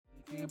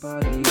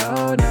party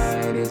all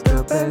night. It's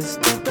the best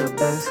of the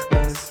best,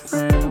 best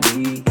friend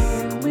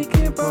weekend. We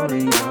can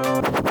party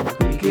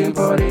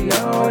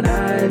all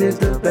night. It's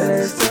the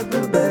best of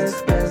the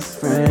best,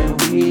 best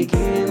friend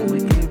weekend.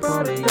 We can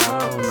party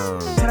all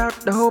night. Shout out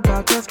the whole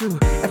podcast crew.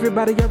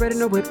 Everybody already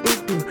know what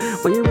it do.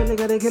 When you really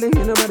gotta kill it,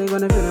 ain't nobody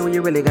gonna feel it. When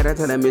you really gotta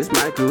tell them it's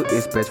my crew.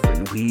 It's best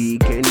friend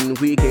weekend.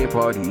 We can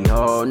party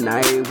all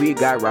night. We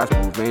got Ross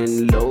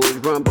moving, Lowe's,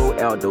 Rumble,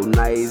 Aldo,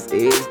 Nice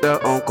is the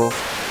uncle.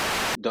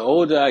 The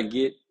older I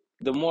get,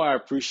 the more I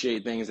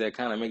appreciate things that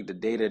kind of make the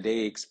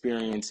day-to-day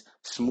experience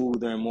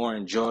smoother and more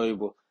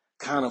enjoyable.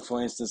 Kind of,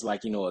 for instance,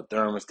 like, a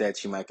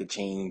thermostat you might could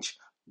change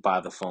by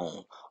the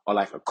phone, or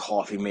like a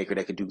coffee maker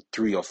that could do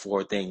 3 or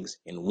 4 things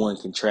in one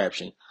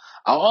contraption.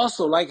 I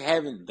also like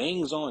having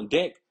things on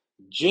deck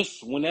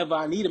just whenever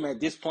I need them at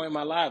this point in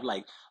my life,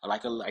 like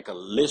a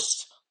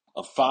list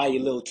of fire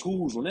little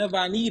tools whenever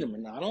I need them.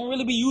 And I don't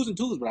really be using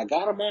tools, but I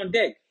got them on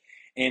deck.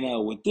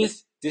 And with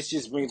this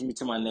just brings me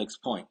to my next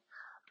point.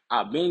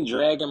 I've been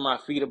dragging my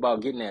feet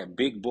about getting that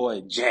big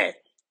boy jack.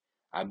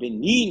 I've been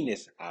needing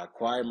this. I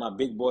acquired my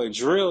big boy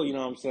drill,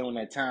 when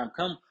that time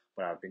comes.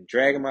 But I've been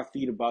dragging my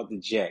feet about the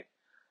jack.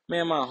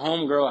 Man, my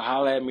homegirl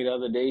hollered at me the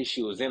other day.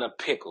 She was in a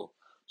pickle.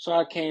 So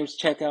I came to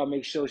check out,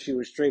 make sure she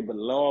was straight. But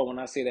Lord, when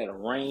I say that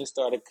rain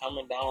started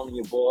coming down on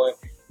your boy,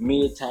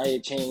 mid-tire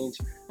change,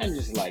 I'm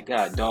just like,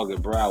 God dog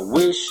it, bro. I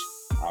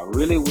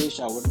really wish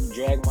I wouldn't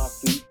drag my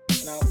feet.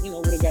 And I,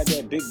 would have got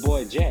that big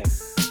boy jack.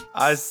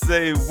 I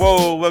say,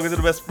 whoa, welcome to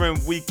the Best Friend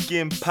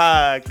Weekend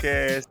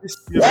Podcast. It's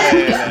your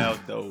man,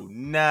 Aldo.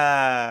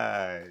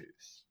 Nice.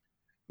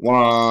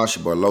 Wow, it's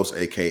your boy Los,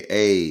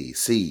 a.k.a.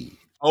 C.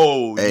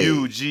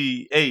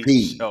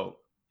 O-U-G-H. Oh,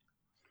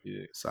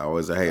 yeah. It's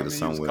always a hater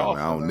somewhere.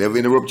 I don't never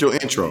interrupt your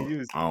intro.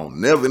 I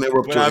don't never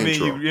interrupt your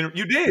intro.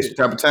 You did. It's the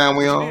type of time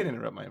we on. You did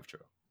interrupt my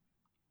intro.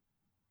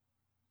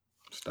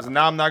 So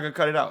now I'm not going to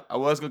cut it out. I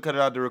was going to cut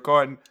it out the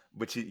recording,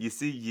 but you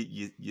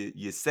see,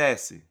 you're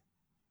sassy.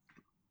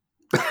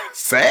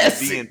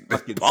 Sassy, being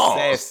fucking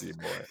sassy,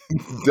 boy.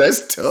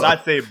 That's tough. I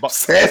say bon.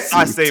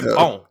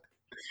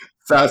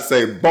 I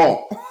say bon.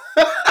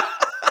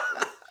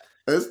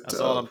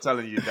 That's all I'm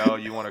telling you,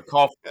 dog. You want to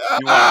cough? You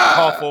want to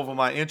cough over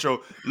my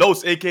intro?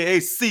 Los, aka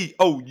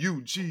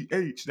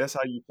C-O-U-G-H. That's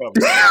how you come.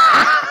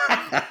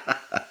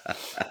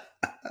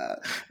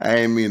 I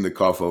ain't mean to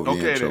cough over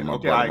the intro.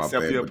 Okay, I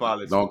accept your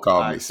apology. Don't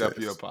call me. I accept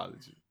your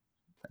apology.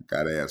 I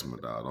gotta ask my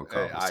dog. Don't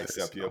call me. I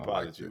accept your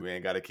apology. We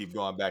ain't got to keep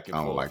going back and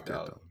forth. I don't like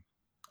that, though.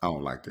 I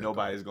don't like that.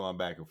 Nobody's going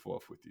back and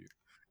forth with you.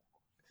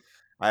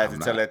 I had to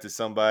tell that to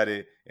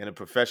somebody in a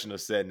professional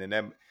setting,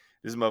 and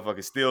this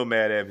motherfucker still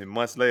mad at me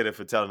months later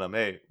for telling them,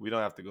 "Hey, we don't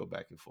have to go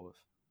back and forth."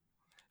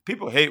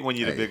 People hate when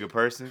you're the bigger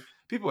person.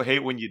 People hate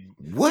when you.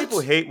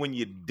 People hate when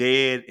you're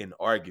dead in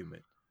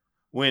argument.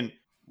 When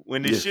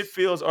this shit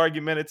feels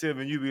argumentative,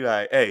 and you be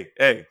like,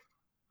 "Hey,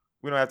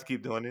 we don't have to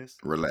keep doing this."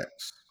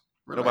 Relax.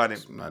 Nobody.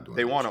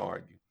 They want to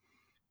argue.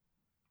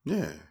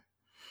 Yeah.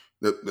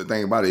 The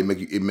thing about it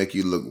make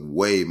you look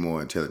way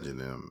more intelligent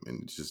than them,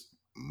 and just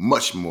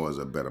much more as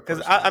a better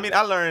person. Because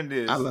I learned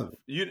this. I love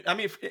it. I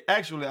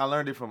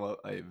learned it from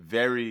a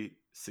very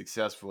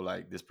successful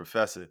this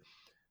professor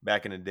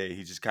back in the day.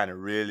 He just kind of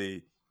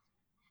really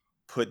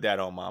put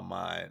that on my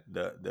mind.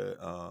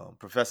 The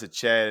Professor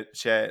Chad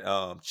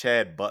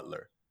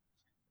Butler.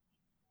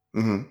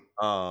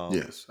 Mm-hmm.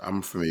 Yes,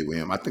 I'm familiar with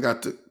him. I think I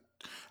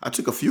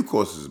took a few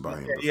courses about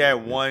him. He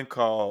had one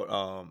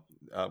called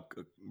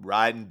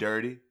Riding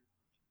Dirty.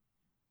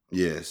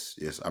 Yes,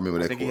 I remember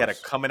that. I think he had a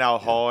Coming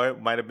Out Hard.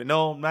 Might have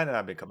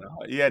not been Coming Out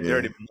Hard. He had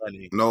Dirty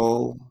Money.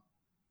 No.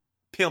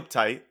 Pimp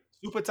Tight.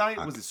 Super Tight?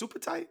 Was it Super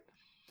Tight?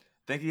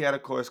 I think he had a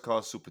course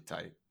called Super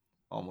Tight.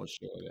 Almost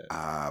sure of that.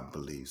 I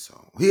believe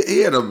so. He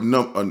had a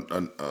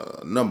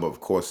number of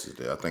courses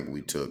that I think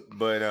we took.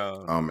 But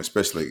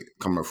especially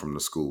coming from the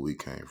school we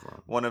came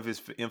from. One of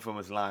his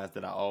infamous lines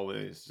that I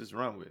always just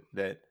run with,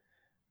 that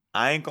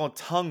I ain't gonna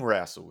tongue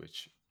wrestle with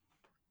you.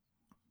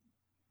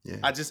 Yeah.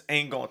 I just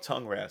ain't gonna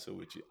tongue wrestle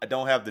with you. I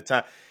don't have the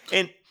time.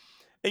 And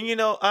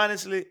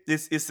honestly,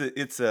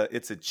 it's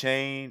a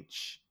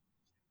change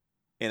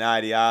in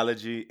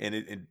ideology.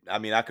 And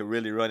I could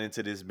really run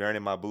into this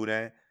burning my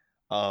boudin.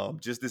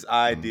 Just this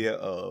idea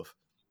of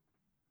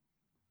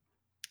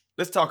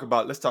let's talk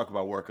about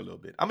work a little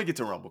bit. I'm gonna get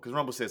to Rumble because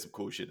Rumble said some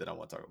cool shit that I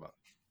want to talk about.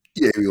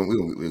 Yeah,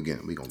 we're gonna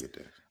get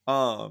there.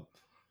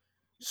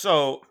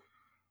 So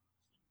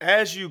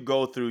as you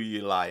go through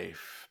your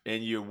life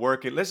and you're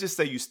working, let's just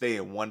say you stay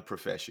in one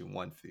profession,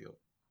 one field.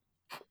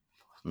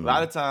 A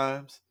lot of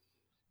times,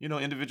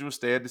 individuals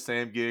stay at the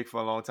same gig for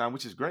a long time,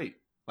 which is great.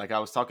 Like I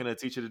was talking to a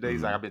teacher today,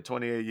 he's like, I've been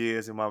 28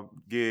 years in my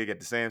gig at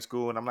the same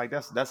school, and I'm like,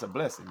 that's a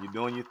blessing. You're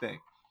doing your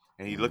thing,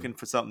 and he's looking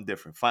for something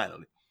different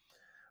finally.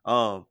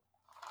 But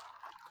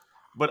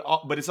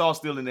it's all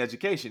still in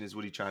education, is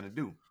what he's trying to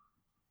do.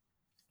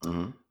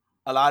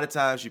 a lot of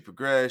times you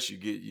progress, you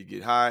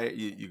get higher,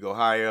 you go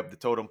higher up the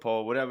totem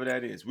pole, whatever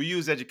that is. We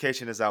use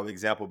education as our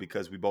example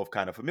because we both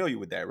kind of familiar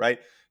with that, right?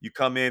 You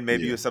come in,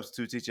 maybe you're Yeah. a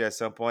substitute teacher at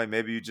some point,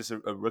 maybe you're just a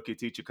rookie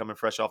teacher coming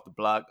fresh off the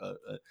block,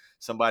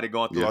 somebody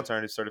going through Yeah.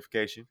 alternative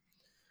certification.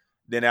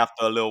 Then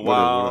after a little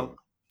Whatever. Whatever. while,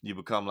 you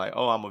become like,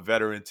 oh, I'm a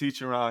veteran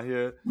teacher around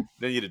here.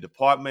 Then you're the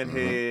department Mm-hmm.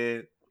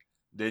 head.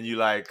 Then you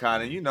like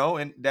kind of,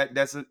 and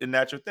that's a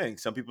natural thing.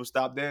 Some people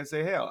stop there and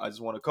say, hell, I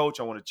just want to coach,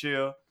 I want to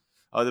chill.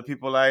 Other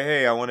people like,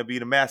 hey, I want to be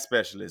the math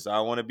specialist, I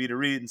want to be the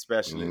reading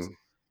specialist. Mm-hmm.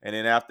 And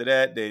then after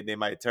that, they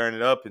might turn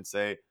it up and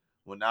say,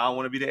 well, now I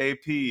want to be the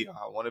AP,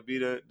 I want to be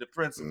the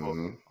principal,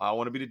 Mm-hmm. I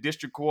want to be the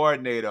district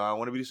coordinator, I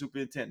want to be the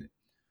superintendent.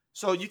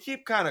 So you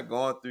keep kind of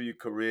going through your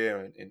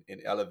career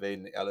and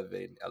elevating,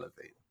 elevating,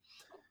 elevating.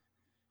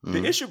 The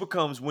Mm-hmm. issue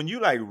becomes when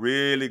you like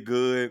really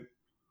good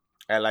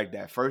at like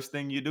that first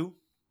thing you do,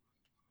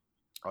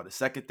 or the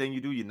second thing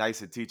you do, you're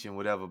nice at teaching,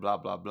 whatever, blah,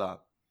 blah, blah.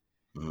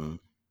 Mm-hmm.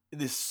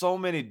 There's so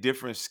many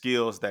different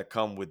skills that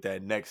come with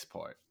that next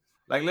part.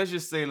 Like, let's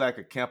just say like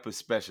a campus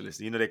specialist.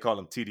 They call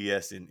them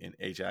TDS in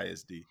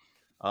HISD.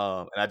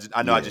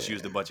 I know I just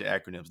used a Yeah. bunch of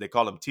acronyms. They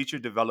call them Teacher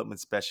Development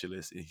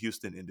Specialists in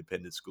Houston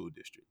Independent School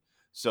District.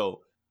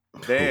 So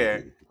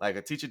there, like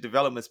a teacher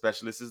development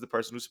specialist is the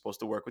person who's supposed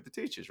to work with the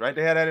teachers, right?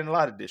 They had that in a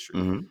lot of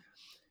districts. Mm-hmm.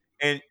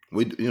 And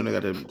They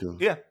got that too.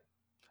 yeah.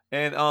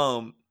 And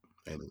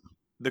And,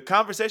 the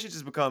conversation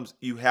just becomes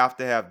you have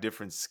to have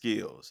different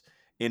skills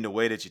in the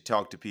way that you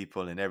talk to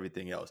people and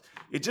everything else.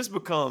 It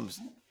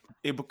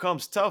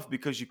becomes tough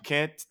because you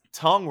can't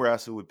tongue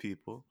wrestle with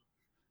people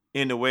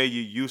in the way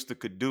you used to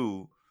could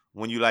do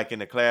when you like in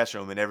the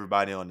classroom and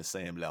everybody on the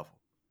same level.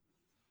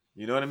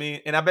 You know what I mean?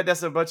 And I bet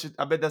that's a bunch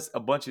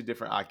of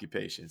different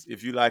occupations. yeah.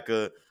 If you like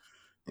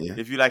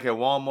at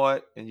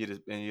Walmart and you're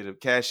the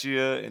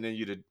cashier and then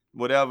you're the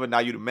whatever, now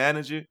you're the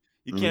manager,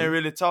 you can't Mm-hmm.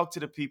 really talk to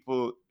the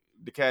people,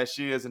 the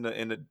cashiers and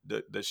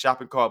the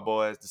shopping cart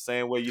boys the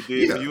same way you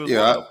did Yeah. when you was one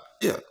Yeah. of them.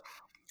 Yeah.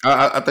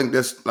 I think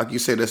that's like you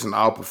said. That's in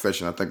our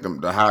profession. I think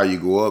the higher you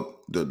go up,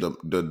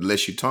 the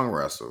less you tongue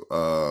wrestle.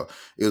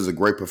 It was a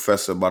great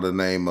professor by the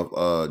name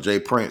of Jay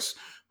Prince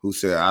who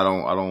said, "I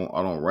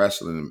don't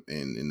wrestle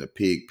in the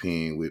pig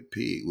pen with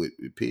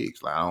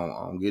pigs. Like I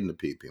don't get in the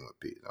pig pen with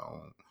pigs.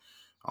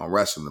 I don't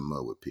wrestle in the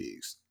mud with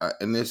pigs.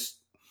 And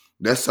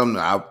that's something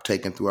that I've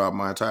taken throughout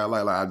my entire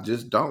life. Like I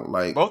just don't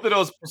like Both of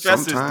those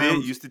professors did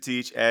sometimes. used to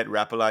teach at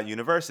Rapalot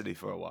University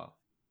for a while.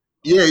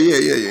 Yeah, yeah,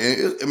 yeah,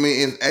 yeah. I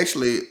mean,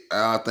 actually,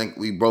 I think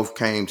we both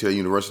came to the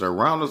university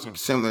around us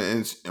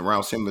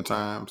around similar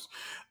times.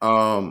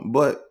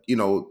 But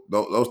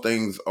those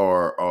things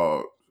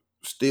are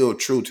still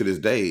true to this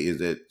day. Is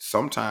that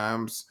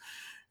sometimes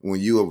when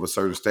you of a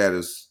certain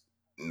status,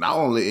 not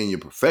only in your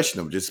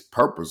profession, but just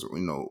purpose,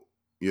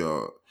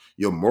 your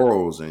your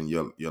morals and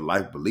your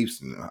life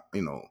beliefs,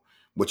 and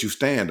what you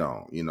stand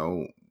on.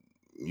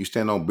 You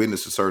stand on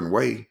business a certain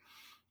way.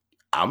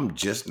 I'm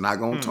just not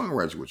gonna Hmm. tongue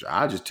wrestle with you.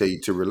 I just tell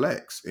you to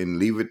relax and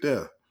leave it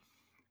there.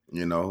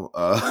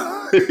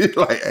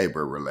 Like, hey,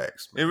 bro,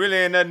 relax, It man, really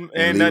and ain't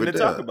leave nothing it to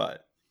talk there. about.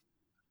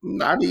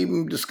 Not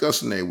even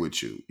discussing that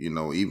with you.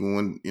 Even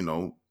when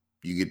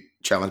you get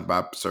challenged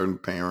by certain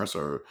parents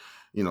or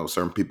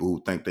certain people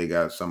who think they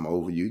got something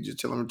over you, just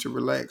tell them to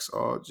relax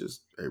or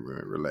just hey,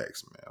 man,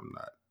 relax, man.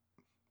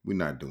 We're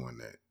not doing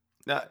that.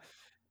 Now,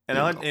 and,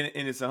 You a know.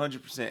 and it's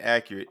 100%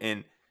 accurate.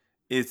 And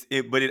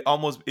but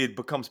it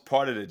becomes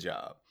part of the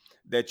job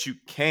that you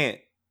can't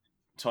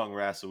tongue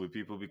wrestle with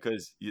people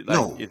because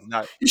No, it's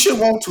not. you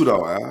shouldn't want to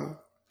though.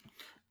 Al.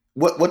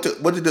 What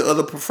did the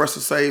other professor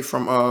say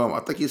from I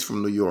think he's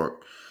from New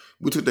York.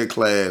 We took that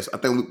class. I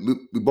think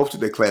we both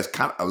took that class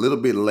kind of a little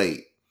bit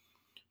late.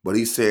 But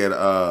he said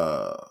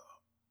a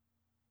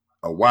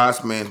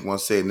wise man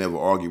once said never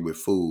argue with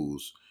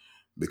fools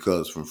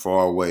because from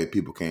far away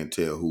people can't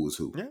tell who is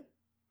who. Yeah,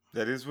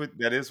 that is what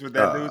that dude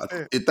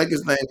said. I think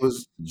his name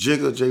was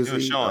Jigga Jay It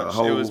was Z Sean.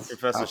 It was Hove.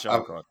 Professor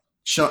Sean Carter.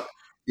 Sean,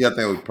 yeah, I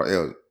think it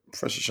was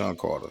Professor Sean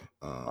Carter.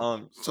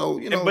 Um, So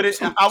but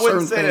some I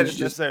wouldn't certain say that things it's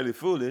just necessarily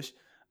foolish.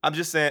 I'm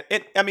just saying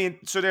it. I mean,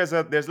 so there's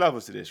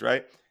levels to this,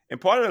 right?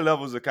 And part of the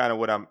levels are kind of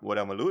what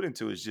I'm alluding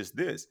to is just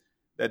this,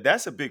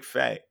 that's a big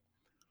fact.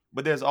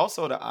 But there's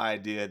also the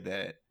idea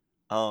that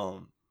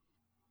um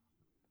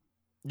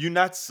you're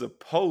not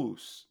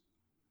supposed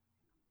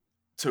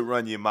to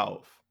run your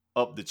mouth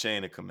up the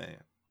chain of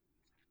command.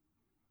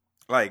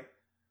 Like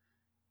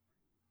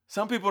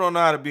some people don't know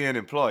how to be an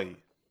employee.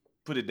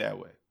 Put it that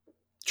way.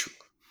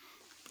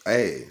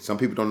 hey, some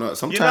people don't know. You're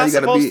Sometimes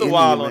not you got to be supposed an to Indian,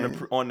 wild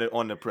man.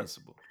 on the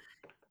principle.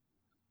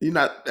 You're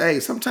not. Hey,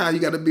 sometimes you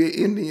got to be an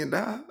Indian,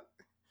 dog.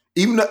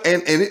 Even though,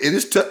 it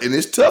is tough, and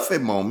it's tough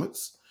at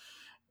moments.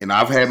 And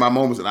I've had my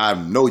moments, and I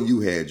know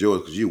you had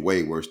yours because you're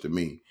way worse than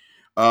me.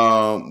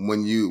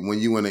 When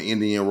you in an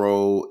Indian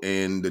role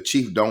and the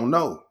chief don't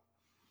know,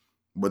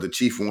 but the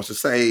chief wants to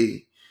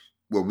say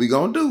what we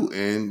gonna do,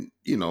 and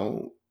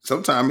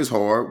sometimes it's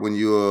hard when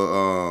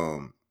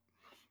you're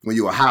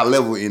a high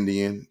level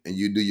Indian and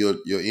you do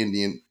your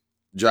Indian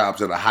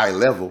jobs at a high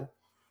level.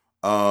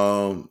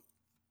 Um,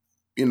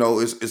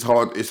 it's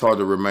hard. It's hard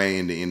to remain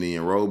in the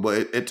Indian role,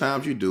 but at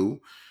times you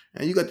do,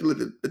 and you got to let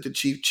the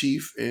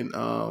chief, and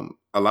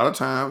a lot of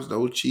times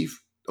those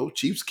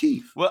chiefs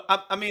keep, Well,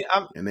 I mean,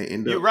 and they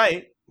end you're up.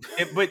 right,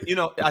 but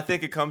I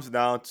think it comes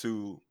down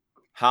to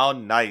how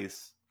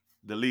nice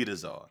the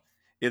leaders are.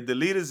 If the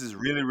leaders is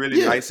really really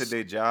nice at Yes,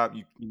 their job,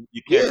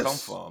 you can't come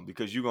yes, for them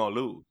because you're gonna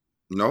lose.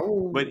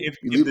 But no, you if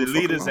leave the them the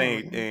fuck leaders alone,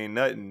 ain't man. ain't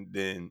nothing,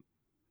 then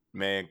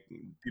man,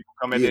 people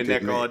come at Yeah, their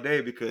neck man. all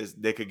day because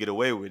they could get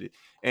away with it.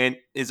 And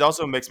it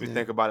also makes me Yeah.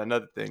 think about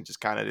another thing,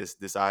 just kind of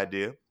this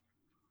idea.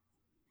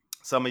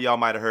 Some of y'all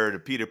might have heard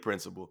of Peter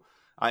Principle.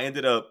 I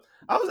ended up,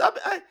 I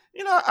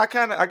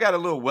got a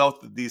little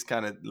wealth of these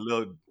kind of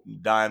little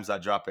dimes I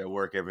drop at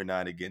work every now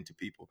and again to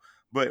people.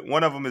 But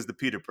one of them is the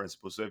Peter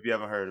Principle. So if you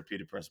haven't heard of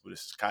Peter Principle,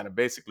 this is kind of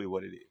basically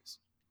what it is.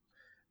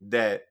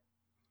 That,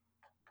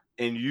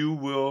 and you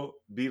will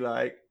be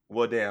like,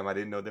 well, damn, I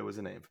didn't know there was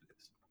a name for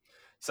this.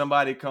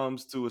 Somebody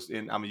comes to us,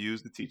 and I'm gonna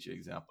use the teacher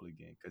example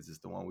again because it's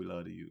the one we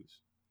love to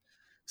use.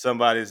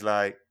 Somebody's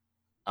like,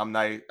 I'm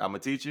nice, I'm a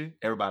teacher.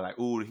 Everybody like,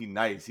 ooh, he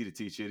nice, he the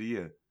teacher of the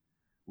year.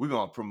 We're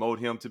gonna promote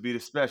him to be the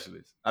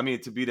specialist. I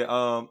mean, to be the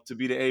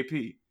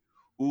AP.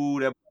 Ooh,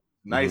 that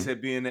nice Hmm.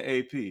 at being the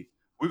AP.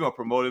 We're gonna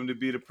promote him to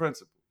be the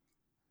principal.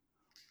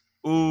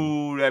 Hmm.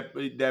 Ooh,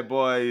 that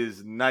boy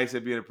is nice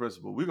at being a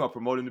principal. We're gonna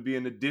promote him to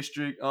being the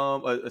district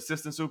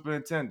assistant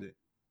superintendent.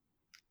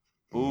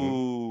 Hmm.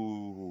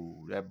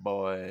 Ooh, that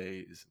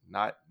boy is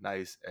not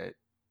nice at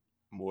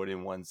more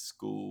than one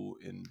school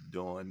in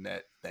doing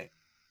that thing.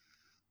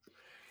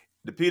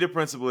 The Peter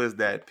principle is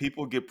that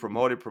people get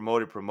promoted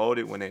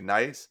when they're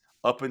nice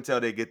up until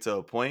they get to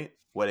a point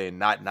where they're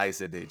not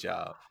nice at their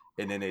job.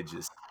 And then they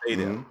just stay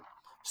there. Hmm.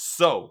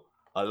 So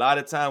a lot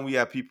of time we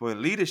have people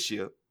in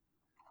leadership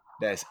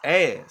that's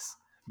ass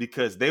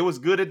because they was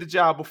good at the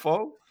job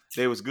before.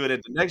 They was good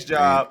at the next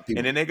job. And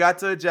And people, then they got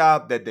to a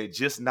job that they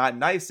just not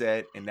nice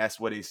at. And that's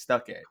where they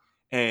stuck at.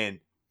 And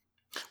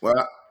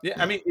well, yeah,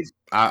 I yeah, mean, it's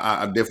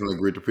I definitely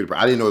agree to Peter.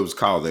 I didn't know it was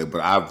called that,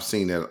 but I've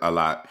seen that a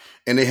lot,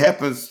 and it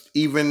happens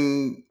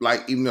even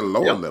at a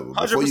lower yep, level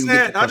before you can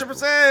get to 100%,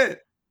 principal. 100%.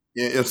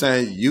 You know what I'm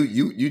saying?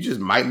 You just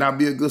might not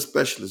be a good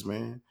specialist,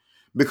 man.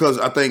 Because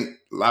I think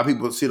a lot of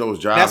people see those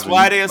That's jobs and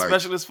why you they're a like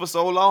specialist for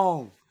so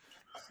long.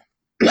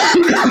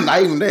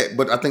 not even that,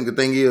 but I think the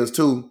thing is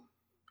too,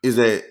 is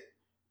that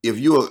if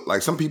you're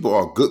like some people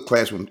are good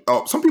classroom,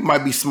 some people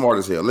might be smart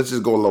as hell. Let's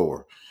just go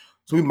lower.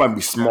 Some people might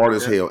be Okay, smart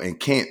as okay. hell and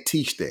can't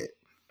teach that.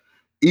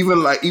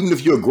 Even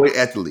if you're a great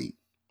athlete,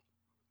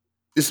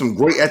 there's some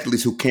great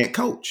athletes who can't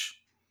coach.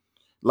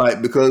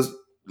 Like because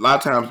a lot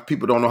of times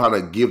people don't know how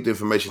to give the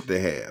information they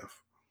have.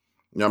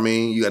 You know what I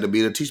mean? You got to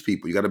be able to teach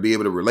people. You got to be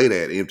able to relay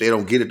that. And if they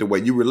don't get it the way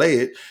you relay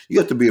it, you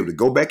have to be able to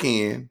go back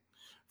in,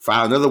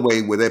 find another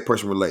way where that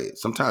person relay it.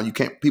 Sometimes you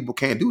can't. People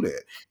can't do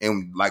that.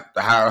 And like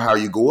the higher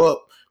you go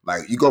up,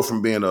 like you go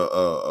from being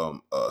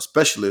a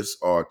specialist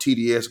or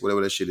TDS,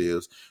 whatever that shit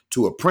is,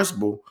 to a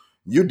principal.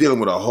 You're dealing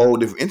with a whole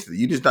different entity.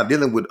 You're just not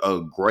dealing with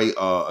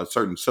a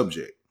certain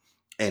subject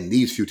and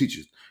these few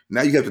teachers.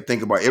 Now you have to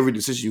think about every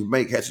decision you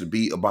make has to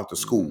be about the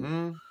school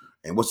Mm-hmm.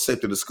 and what's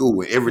safe to the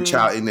school and every Mm-hmm.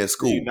 child in that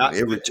You school and not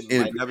you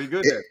might not be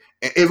good at it.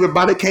 and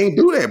everybody can't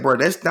do that, bro.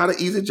 That's not an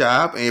easy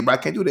job. And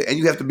everybody can't do that, and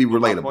you have to be But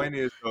my relatable point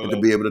is, and to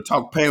be able to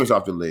talk parents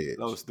off the ledge.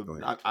 Los, Go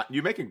ahead.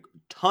 you're making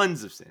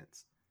tons of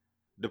sense.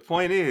 The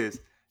point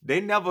is,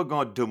 they never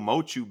gonna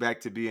demote you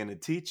back to being a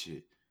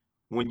teacher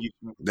when you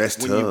That's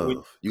when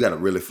tough. You got to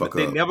really fuck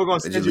they up. never gonna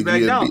They send just you let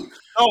back you down. be.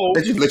 So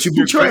They just let you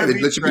be you're trash. gonna They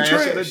be let you be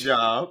trash at a trash.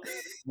 job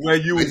where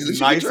you They was just let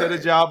you be nice at a trash.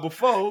 job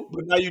before,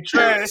 but now you They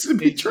trash just let you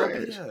and be you're gonna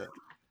be trash. there.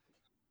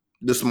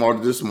 The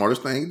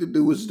smartest thing to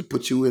do is to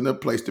put you in a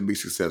place to be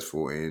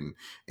successful. And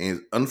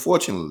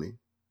unfortunately,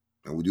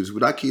 and we do this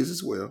with our kids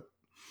as well.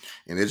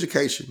 In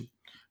education,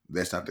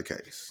 that's not the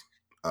case.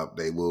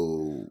 They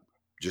will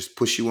just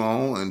push you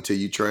on until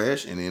you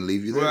trash and then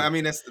leave you Well, I there.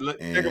 mean,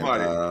 think And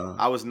about it.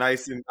 I was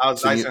nice in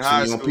send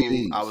high you on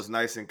school. I PDs. was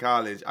nice in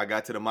college. I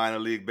got to the minor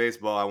league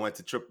baseball. I went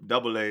to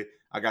double A.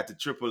 I got to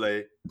triple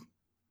A.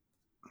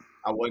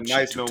 I wasn't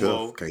Shit, nice too no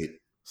tough. more. Okay,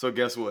 So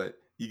guess what?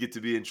 You get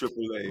to be in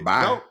triple A. bye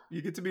No,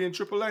 you get to be in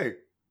triple A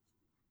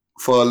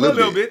for a for a little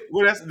little bit bit.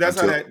 Well, that's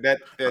how until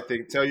that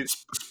thing tell you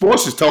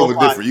sports is for totally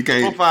different. You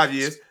for can't. 5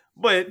 years.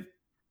 But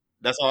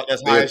that's all.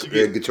 That's high They'll, as you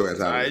they'll get. get your ass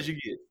That's out of high there. as you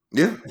get.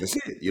 Yeah, that's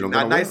it. You You're don't got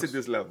not nowhere nice at else.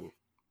 this level.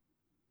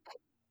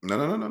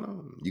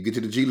 No. You get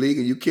to the G League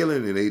and you kill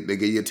it, and they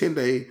give you a 10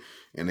 day,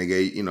 and they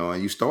gave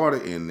and you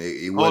started, and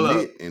it Hold wasn't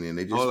up. it, and then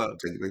they just Hold up.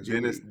 take you back to G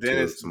Dennis League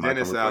till Dennis somebody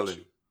come Dennis replace Allen.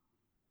 you.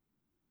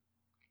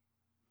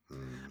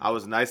 I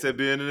was nice at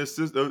being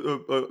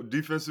a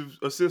defensive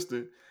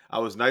assistant. I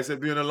was nice at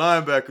being a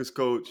linebackers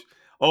coach.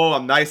 Oh,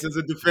 I'm nice as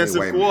a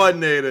defensive Wait a minute.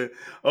 coordinator.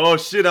 Oh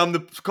shit, I'm the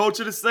coach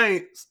of the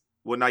Saints.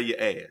 Well, now you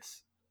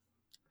ass.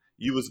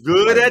 You was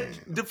good Wait a at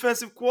minute.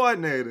 defensive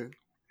coordinator.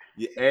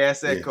 You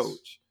ass at Yes.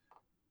 coach.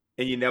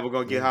 And you're never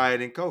gonna get Yeah.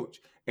 hired in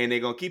coach. And they're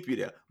gonna keep you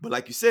there. But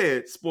like you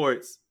said,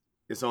 sports,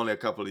 it's only a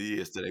couple of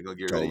years till they're gonna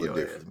get rid of Totally your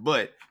ass. different.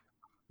 But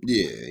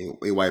Yeah,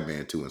 a white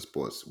man too in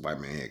sports. White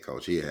man head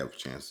coach. He'll have a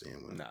chance to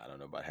win. Nah, I don't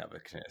know about having a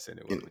chance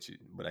anyway, And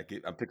but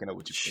I'm picking up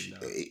what you're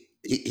putting down.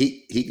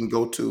 he can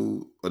go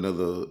to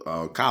another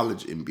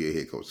college and be a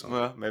head coach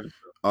somewhere. Well, maybe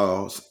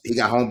so. He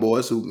got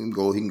homeboys who can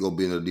go. He can go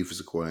be a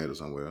defensive coordinator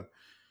somewhere.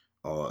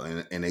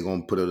 And they're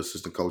gonna put an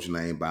assistant coach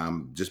name by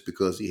him just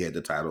because he had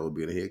the title of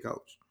being a head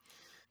coach.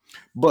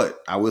 But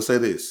I will say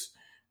this: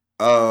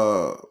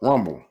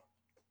 Rumble,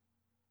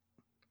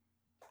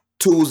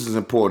 tools is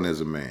important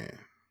as a man.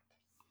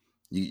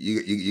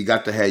 You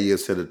got to have your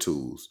set of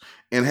tools,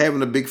 and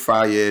having a big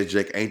fire ass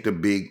jack ain't the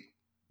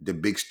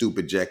big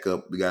stupid jack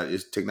up. We got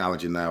it's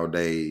technology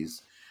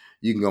nowadays.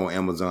 You can go on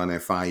Amazon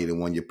and find you the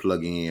one you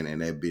plug in,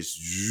 and that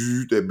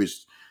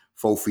bitch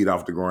 4 feet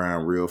off the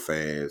ground real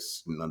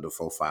fast in under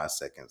 4-5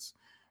 seconds.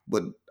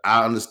 But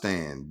I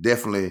understand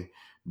definitely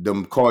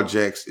them car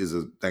jacks is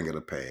a thing of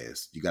the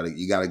past. You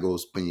gotta go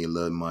spend your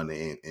little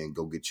money and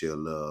go get you a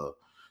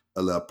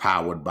little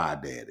powered by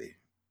daddy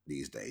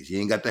these days. You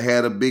ain't got to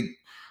have the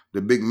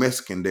big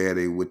Mexican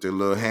daddy with the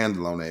little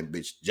handle on that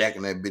bitch,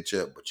 jacking that bitch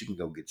up, but you can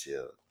go get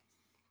you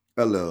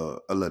a little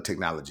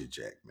technology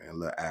jack, man, a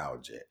little owl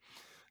jack.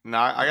 No,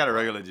 I No got a problem.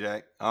 regular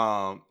jack.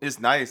 It's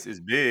nice, it's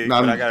big,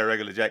 but I Now, got a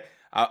regular jack.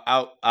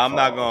 I'm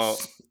not gonna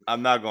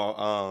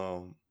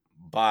pause.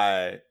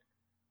 buy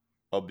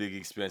a big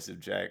expensive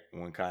jack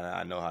when kind of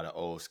I know how the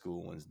old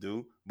school ones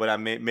do. But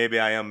maybe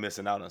I am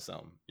missing out on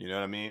something. You know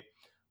what I mean?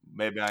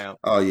 Maybe I am.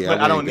 Oh yeah, I But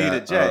I went and don't need a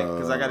got jack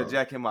because I got a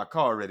jack in my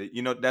car already.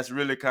 You know, that's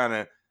really kind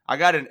of I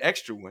got an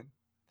extra one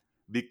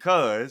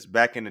because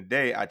back in the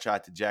day I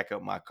tried to jack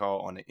up my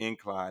car on the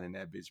incline and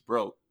that bitch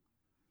broke.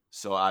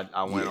 So I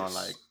went on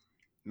like yes.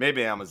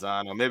 maybe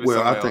Amazon or maybe Well,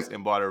 I somewhere else think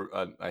and bought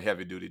a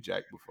heavy duty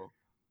jack before.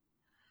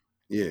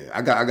 yeah,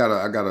 I got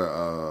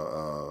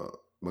a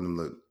one of them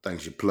little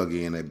things you plug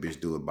in that bitch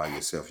do it by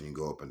yourself and you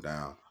go up and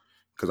down.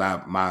 Cause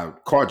my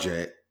car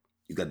jack,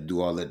 you got to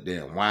do all that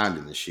damn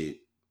winding and shit.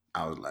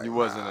 I was like,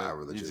 nah, I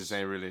really You just just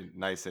ain't really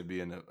nice at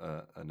being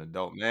an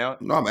adult male,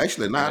 no. I'm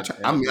actually not. an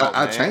I mean, adult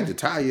I changed man. the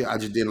tire. I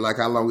just didn't like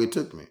how long it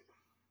took me.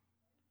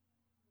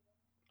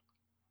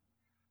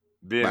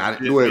 But it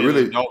Being an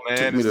really adult took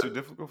man me is to too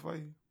difficult for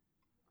you.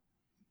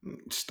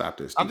 stop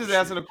that I'm stupid just shit.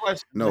 asking a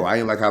question, No, nigga. I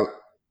ain't like how.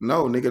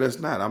 No, nigga, that's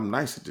not. I'm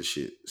nice at this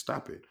shit.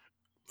 Stop it.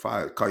 If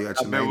I call you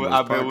out your name on this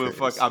I bet we'll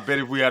fuck. podcast, I bet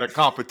if we had a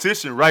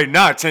competition right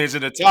now,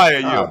 changing the tire,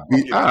 you'll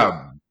fucking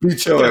I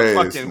beat with your a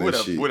ass in fucking that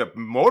shit. with a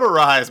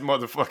motorized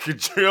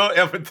motherfucking drill.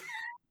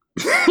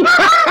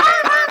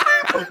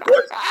 Of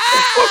course,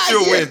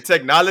 you'll Yeah, win.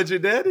 Technology,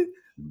 daddy.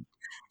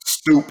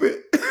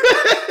 stupid,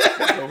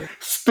 Fuck, I'm gonna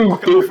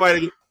stupid. fight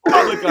against. What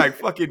I look like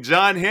fucking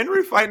John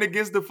Henry fighting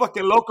against the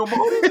fucking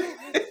locomotive.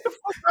 The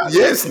fuck out of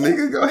Yes,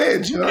 nigga, go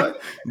ahead, here. John.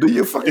 Do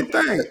your fucking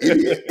thing,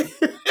 idiot.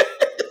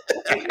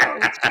 Fuck is wrong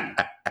with you?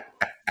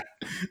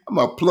 I'm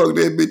gonna plug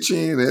that bitch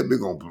in. That bitch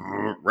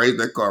gonna raise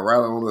that car right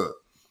on up.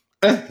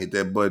 Hit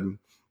that button.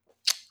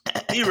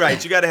 You're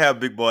right. You got to have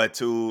big boy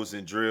tools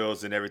and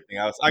drills and everything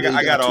else. Yeah, you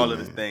I got got to, all of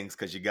the man. things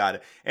because you got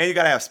it, and you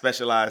got to have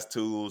specialized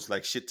tools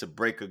like shit to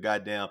break a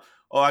goddamn.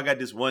 Oh, I got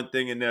this one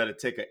thing in there to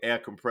take an air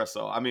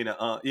compressor. I mean,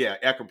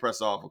 air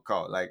compressor off a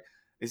car. Like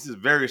this is a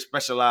very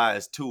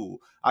specialized tool.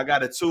 I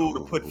got a tool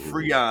to put Oh,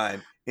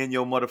 freon in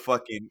your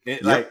motherfucking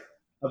yep. like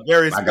a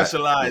very I got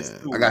specialized yeah.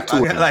 I tool. got I two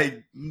of got them.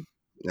 like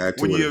I got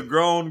when two of you're a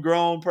them.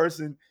 grown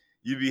person,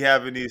 you be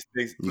having these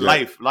things. You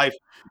got. Life.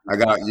 I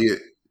got yeah.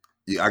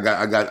 Yeah, I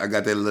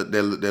got that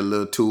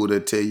little tool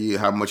that tell you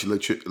how much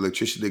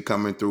electricity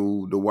coming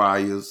through the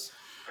wires.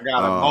 I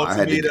got a I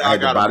had to multimeter. I I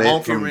had to got a buy that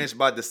monkey from wrench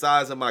about the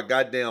size of my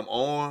goddamn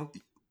arm.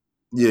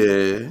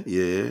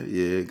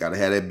 yeah. Got to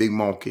have that big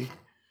monkey.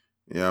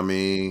 You know what I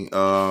mean?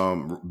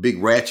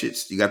 Big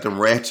ratchets. You got them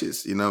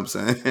ratchets. You know what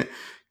I'm saying?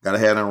 Got to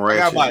have them I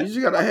got ratchets. about You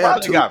just got to I have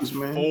probably got tools,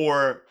 man.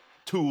 4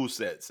 tool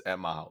sets at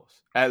my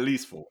house. At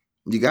least 4.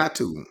 You got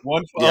to.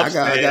 One for Yeah, I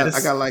got I got I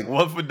upstairs, got like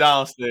one for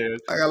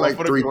downstairs, I got one for like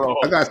the three. I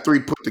garage. got three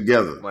put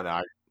together. But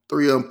I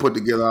Three of them put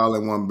together all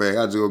in one bag.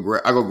 I go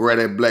grab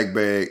that black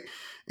bag,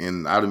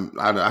 and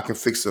I can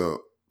fix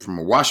from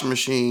a washing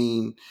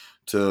machine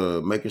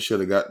to making sure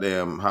the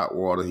goddamn hot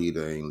water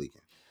heater ain't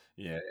leaking.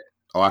 yeah.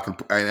 Or I can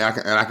put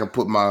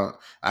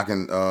I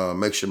can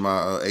make sure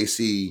my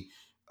AC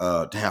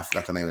damn I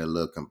forgot the name of that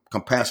little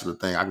capacitor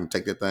thing. I can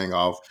take that thing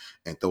off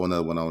and throw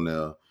another one on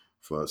there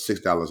for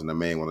 $6, and the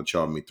man want to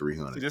charge me See,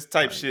 300. this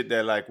type Like shit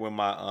that like when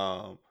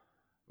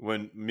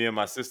me and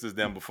my sisters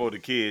them before the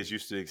kids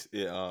used to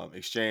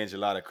exchange a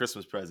lot of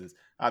Christmas presents.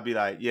 I'd be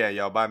like, yeah,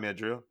 y'all buy me a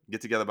drill.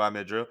 Get together, buy me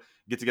a drill.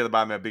 Get together,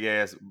 buy me a big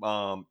ass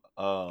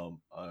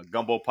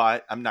gumbo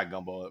pot. I'm not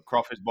gumbo, a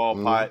crawfish ball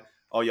mm, pot.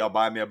 Oh, y'all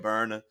buy me a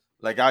burner.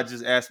 Like I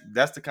just ask.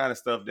 That's the kind of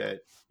stuff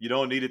that you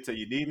don't need it till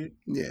you need it.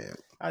 yeah,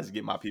 I just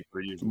get my people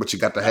to use it. but you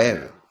got to Got to have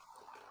have it.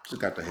 it. You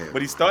got to have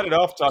But it, he man. started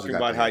off You talking got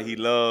to about how have he it.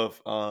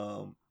 loved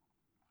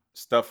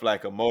stuff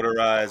like a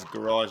motorized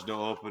garage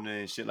door opener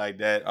and shit like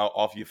that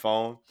off your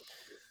phone.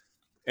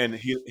 And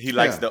he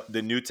likes Yeah,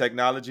 the new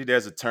technology.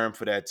 There's a term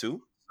for that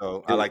too.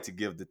 So I like go to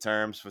give the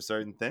terms for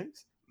certain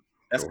things.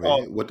 go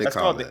ahead. What they That's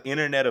call called the that?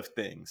 Internet of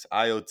Things,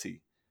 IoT.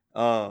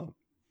 Um,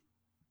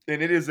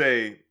 and it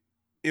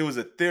was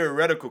a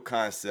theoretical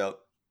concept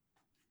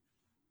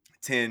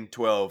 10,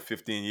 12,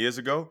 15 years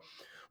ago,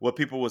 where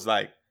people was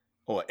like,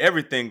 oh,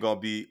 everything gonna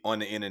be on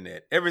the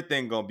internet,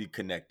 everything gonna be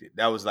connected.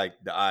 That was like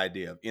the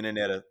idea of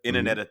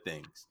Mm-hmm. internet of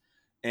things.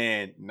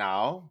 And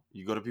now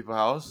you go to people's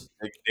house,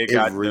 they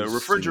got Every the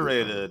single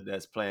refrigerator thing.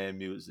 that's playing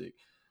music.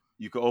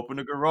 You could open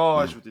the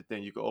garage Mm, with the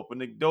thing. You could open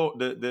the door,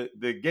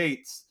 the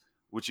gates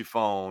with your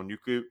phone. You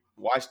could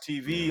watch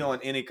TV yeah, on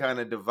any kind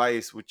of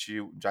device with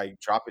you, like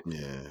drop it.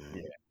 yeah.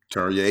 Yeah,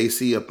 Turn your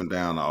AC up and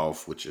down or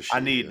off with your I shit.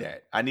 need Yeah,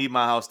 that. I need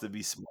my house to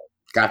be smart.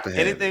 got to have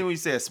Anything it. we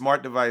say a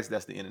smart device,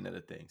 that's the Internet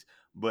of Things.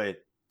 But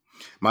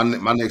My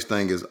next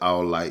thing is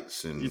all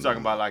lights you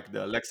talking and about like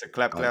the Alexa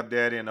clap I don't, clap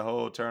daddy and the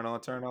whole turn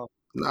on turn off?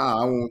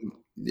 nah, I won't.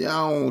 Yeah,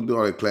 I don't do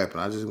all that clapping.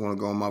 I just want to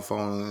go on my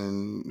phone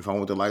and if I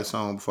want the lights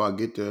on before I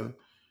get there,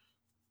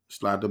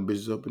 slide them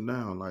bitches up and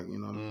down. Like you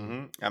know what I mean.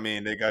 I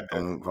mean, they got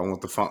the If I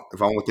want the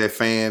if I want that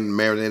fan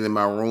marinated in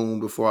my room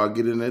before I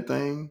get in that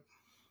thing,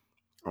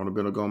 I want to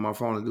be able to go on my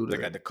phone and do they that.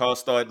 got the call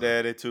start Like,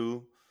 daddy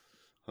too.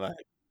 Like,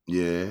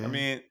 I yeah,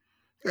 mean,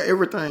 got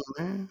everything,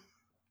 man.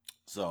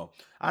 so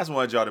I just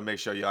wanted y'all to make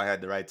sure y'all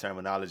had the right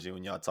terminology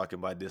when y'all talking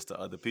about this to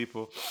other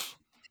people.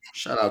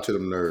 Shout out to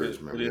them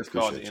nerds, man. It We is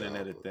called the appreciate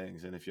Internet y'all. of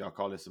Things, and if y'all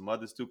call it some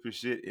other stupid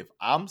shit, if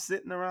I'm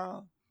sitting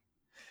around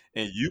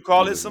and you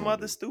call What it is some gonna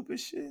other do? stupid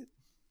shit,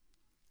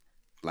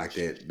 Like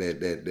that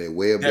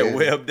web that daddy.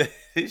 web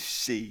that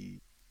shit.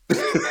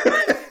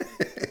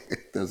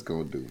 That's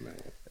gonna do,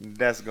 man.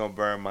 That's gonna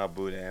burn my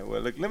boudin.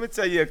 Well, look, let me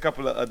tell you a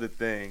couple of other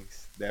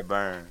things that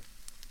burn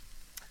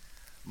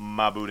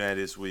my boudin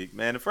this week,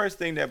 man. The first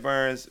thing that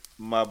burns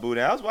my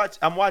boudin,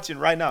 I'm watching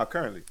right now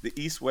currently the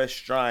East West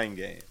Shrine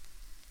game.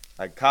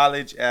 Like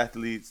college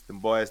athletes, the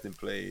boys then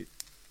played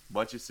a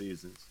bunch of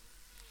seasons.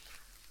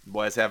 The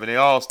boys having an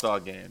All-Star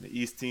game. The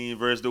East team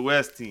versus the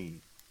West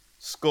team.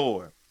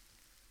 Score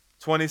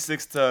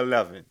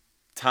 26-11.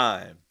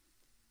 Time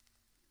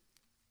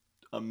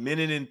 1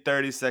 minute and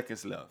 30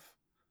 seconds left.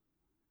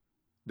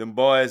 Them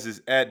boys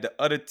is at the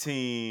other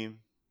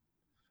team.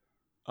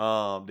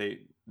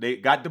 They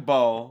got the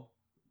ball.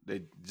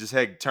 They just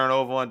had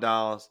turnover on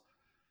downs.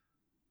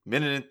 1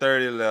 minute and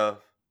 30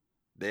 left.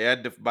 They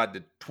had about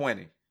the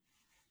 20.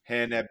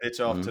 Hand that bitch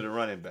off to Mm-hmm. the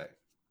running back.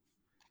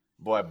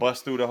 Boy,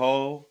 bust through the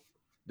hole.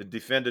 The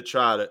defender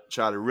try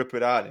to rip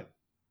it out of him.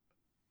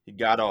 He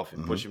got off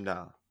and Mm-hmm. push him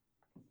down.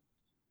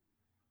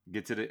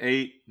 Get to the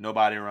 8,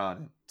 nobody around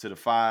him. To the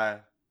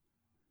 5,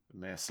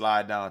 man,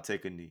 slide down,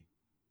 take a knee.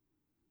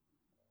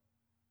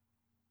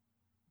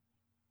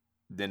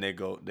 Then they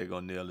go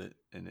nail it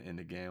in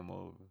the game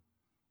over.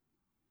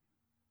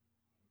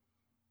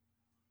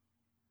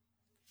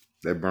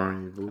 That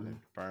burn you, And booty.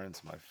 it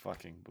burns my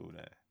fucking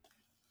boudin.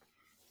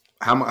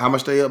 How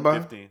much they up by?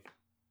 15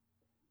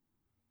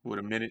 with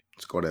a minute.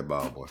 Score that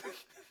ball, boy.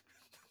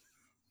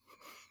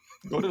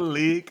 Go to the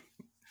league.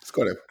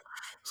 Score that.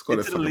 Score Get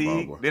that to the fucking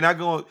ball, boy. league. They're not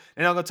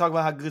gonna talk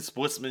about how good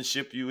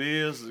sportsmanship you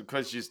is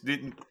because you just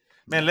didn't.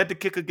 Man, let the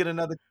kicker get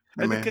another.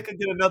 Hey, Let the man. kicker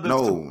get another No,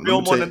 some let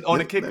me film tell on you.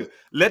 the kicker.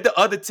 Let the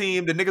other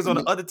team, the niggas Let on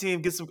the me. other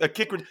team, get a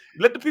kicker.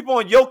 Let the people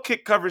on your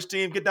kick coverage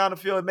team get down the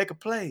field and make a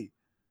play.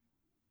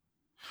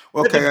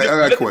 Okay, I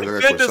got a Let the question. I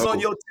got a question. defenders on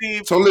your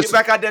team So get listen.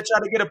 back out there try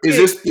to get a Is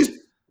pick.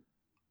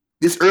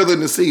 this early in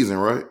the season,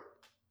 right?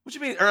 What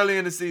you mean early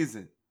in the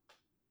season?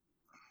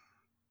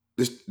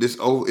 This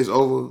over. It's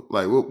over.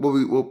 Like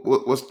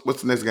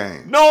what's the next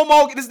game? No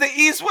more. This is the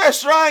East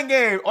West Shrine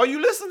game. Are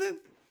you listening?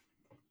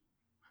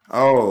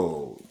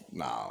 Oh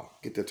no!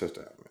 Get that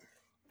touchdown, man.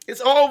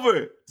 It's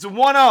over. It's a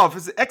one-off.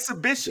 It's an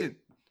exhibition.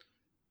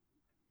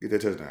 Get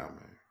that touchdown,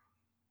 man.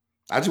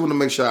 I just want to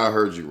make sure I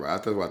heard you right.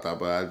 That's what I thought,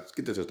 but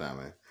get that touchdown,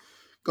 man.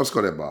 Go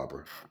score that ball,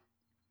 bro.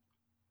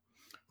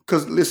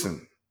 Cause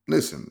listen,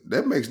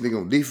 that makes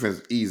nigga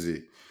defense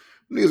easy.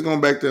 Niggas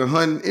going back there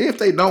hunting. And if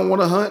they don't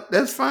want to hunt,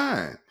 that's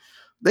fine.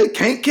 They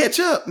can't catch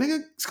up.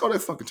 Nigga, score that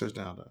fucking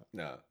touchdown, dog.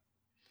 No.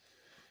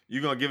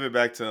 You're going to give it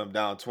back to them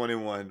down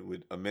 21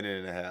 with a minute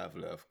and a half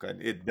left.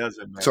 It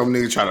doesn't matter. Some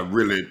niggas try to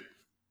really.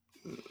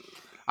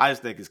 I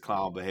just think it's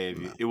clown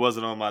behavior. Nah. It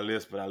wasn't on my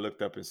list, but I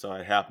looked up and saw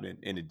it happening,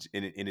 and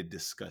it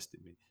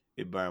disgusted me.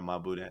 It burned my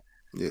boudin.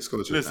 Yeah, score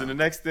the Listen, the touchdown.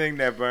 next thing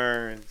that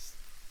burns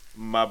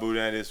my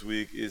boudin this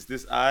week is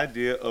this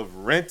idea of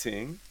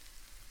renting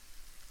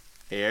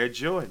Air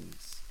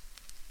Jordans.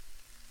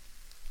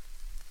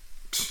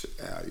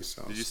 Ah, you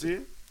sound Did you stupid. see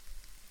it?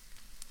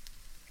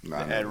 Nah,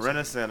 They I had never Rent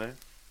a seen it. Center.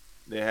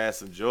 They had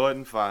some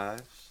Jordan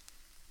 5s,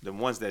 the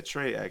ones that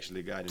Trey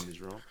actually got in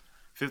his room.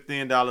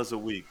 $15 a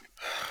week.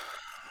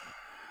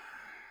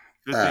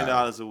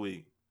 $15 a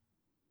week.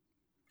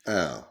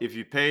 Ow. If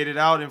you paid it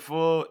out in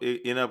full,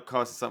 it ended up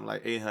costing something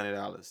like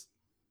 $800.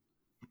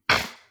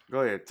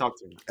 Go ahead, talk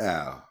to me.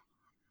 Ow.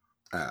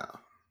 Ow.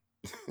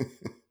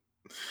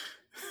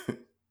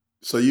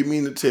 So you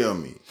mean to tell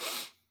me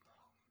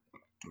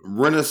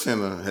Rent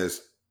Center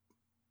has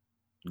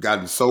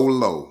gotten so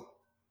low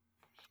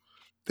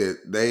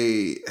that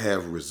they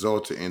have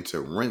resulted into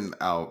renting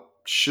out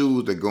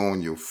shoes that go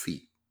on your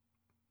feet?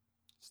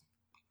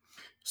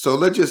 So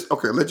let's just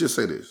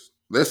say this.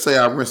 Let's say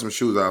I rent some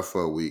shoes out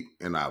for a week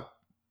and I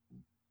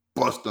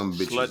bust them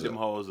Slut bitches them up.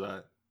 hoes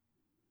out.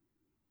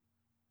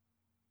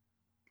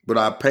 But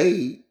I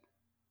paid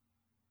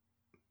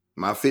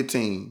my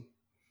 15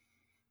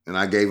 and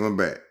I gave them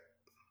back.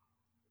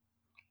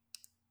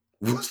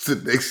 What's the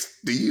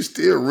next? Do you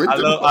still rent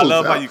them I hoes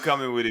love how out? you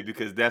coming with it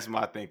because that's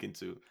my thinking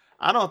too.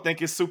 I don't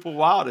think it's super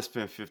wild to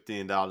spend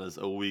 $15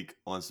 a week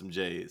on some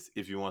J's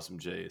if you want some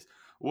J's.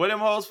 Wear them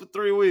hoes for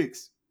 3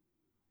 weeks.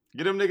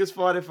 Get them niggas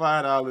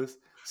 $45.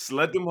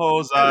 Slut them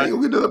hoes And out, then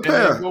we did a and then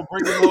pair. go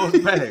bring them hoes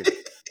back.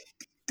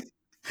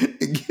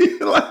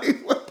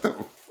 Like, what the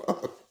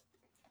fuck?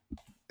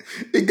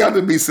 It got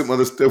to be some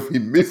other stuff we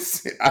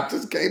missing. I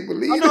just can't I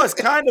believe know it's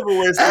it. kind of a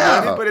waste of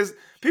money, Al, but it's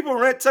people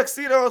rent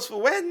tuxedos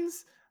for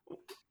weddings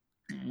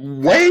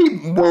way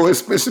more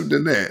expensive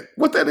than that.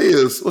 What that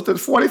is? What that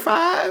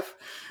 45?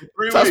 for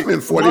three So I weeks.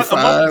 spent A month of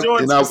 45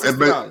 Jordans for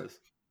 $60.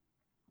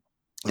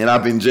 and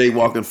I've been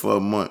jaywalking for a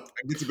month,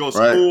 I get to go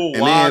right? school,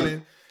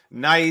 wilding,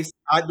 nice,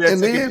 out there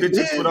And taking then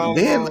pictures with all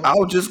then girls.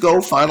 I'll just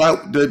go find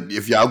out that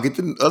if y'all get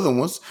the other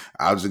ones,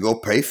 I'll just go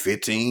pay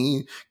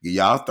 15, give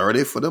y'all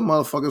 30 for the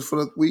motherfuckers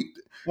for the week.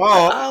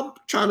 Well, I'm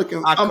trying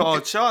to. I call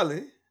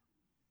Charlie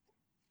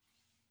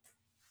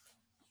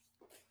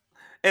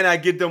and I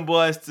get them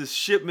boys to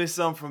ship me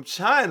some from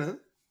China,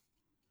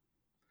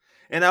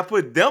 and I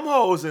put them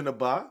hoes in the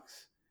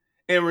box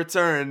and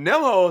return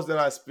them hoes that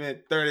I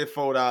spent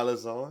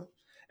 $34 on,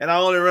 and I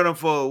only rent them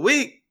for a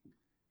week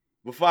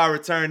before I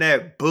return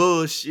that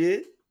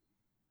bullshit.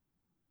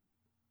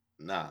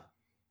 Nah,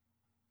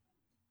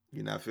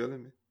 you not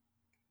feeling me?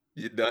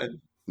 You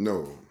done?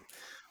 No,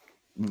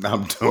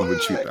 I'm done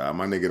with you, What? dog.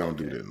 My nigga don't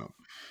do Okay. that. No,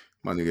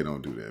 my nigga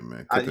don't do that,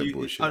 man. Cut that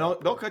bullshit out,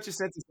 Don't bro. cut your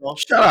sentence off.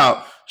 Shut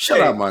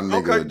Hey, out, my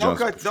nigga, Johnson don't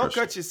Professional.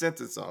 cut your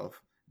sentence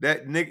off.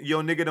 That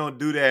your nigga don't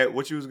do that.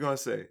 What you was gonna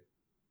say?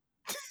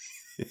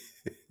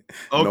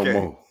 No Okay,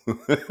 more.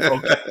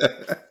 okay,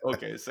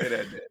 okay. Say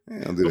that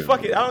then. Don't do But that no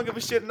fuck it, I more, don't give a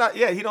man. shit. Not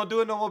yeah, he don't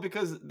do it no more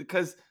because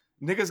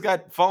niggas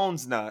got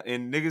phones now,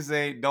 and niggas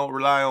ain't don't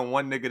rely on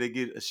one nigga to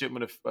get a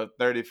shipment of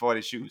 30,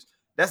 40 shoes.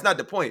 That's not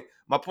the point.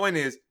 My point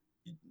is,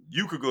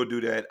 you could go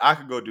do that. I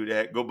could go do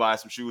that. Go buy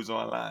some shoes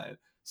online,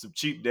 some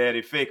cheap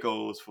daddy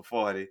Fakos for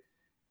 40,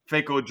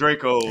 Fako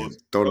Dracos. And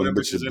throw Throw them them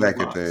bitches bitches in the back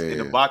at box. In the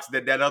their ass. box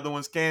that other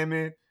ones came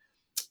in.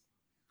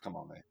 Come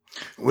on, man.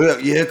 Well,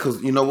 yeah,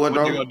 because you know what,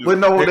 What they though? gonna do? But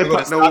no, They gonna go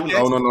to no, StockX?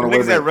 no, no, no, Them wait a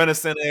niggas at minute.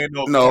 Rent-A-Center ain't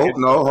no No,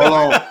 fucking. no, hold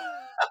on.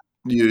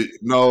 You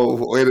no,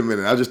 wait a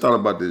minute. I just thought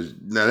about this.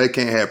 Now that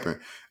can't happen.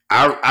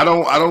 I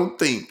don't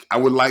think I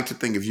would like to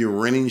think if you're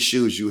renting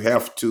shoes, you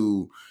have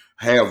to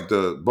have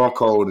the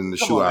barcode in the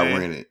Come shoe on, I man.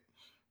 rented.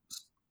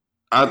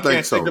 I They think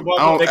can't stick the so.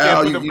 I barcode. don't They can't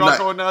Al, put the you're not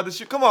barcode in the other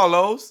shit. Come on,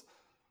 Lowe's.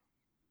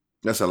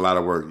 that's a lot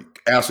of work.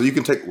 Al, so you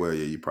can take well,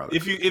 yeah, you probably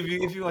If could you take if the you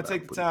if you barcode want to out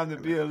take and the put it time to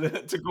in there.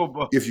 build to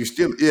go, If you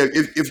still yeah,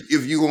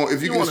 if you going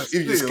if you want to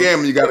you steal?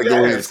 scam, you gotta go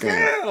ahead Yeah, and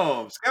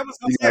scam. scammers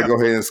gonna You gotta scam. go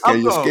ahead and I'm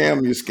scam. You going.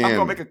 scam, you I'm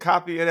gonna scam make me. a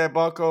copy of that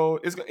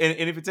barcode.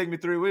 And if it take me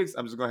 3 weeks,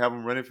 I'm just gonna have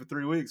them run it for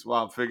 3 weeks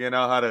while I'm figuring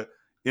out how to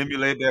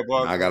emulate that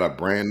And I got barcode. a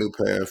brand new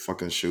pair of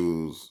fucking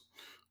shoes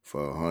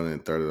for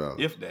 $130.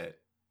 If that.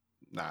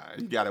 Nah,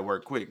 you gotta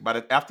work quick.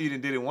 But after you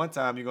done did it one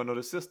time, you're gonna know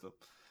the system.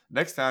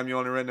 Next time you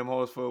only rent them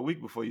hoes for a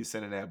week before you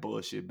sending that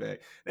bullshit back.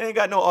 They ain't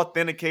got no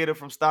authenticator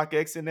from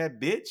StockX in that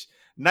bitch.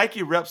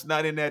 Nike reps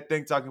not in that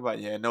thing talking about,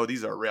 yeah, no,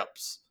 these are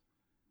reps.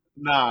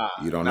 Nah,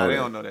 You don't nah, know they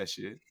that. don't know that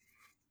shit.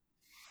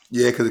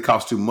 Yeah, because it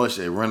costs too much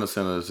at rental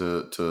centers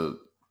to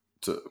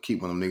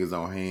keep one of them niggas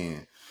on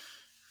hand.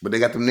 But they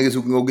got them niggas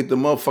who can go get the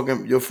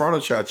motherfucking your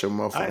furniture out your I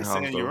motherfucking ain't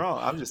house saying you're though. wrong.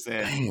 I'm just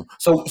saying, Damn.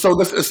 So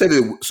let's say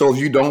that. So if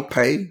you don't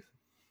pay,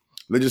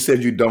 let's just say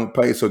if you don't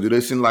pay. So do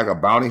they send like a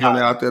bounty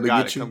hunter out there to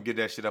got get it. Come you? get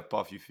that shit up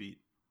off your feet.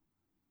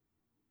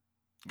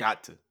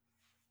 Got to.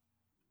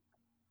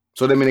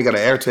 So that mean they got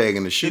an air tag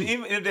in the And shoe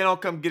even if they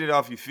don't come get it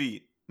off your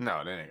feet,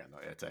 no, they ain't got no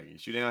air tag in your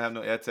shoe. They don't have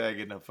no air tag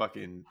in the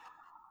fucking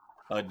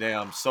a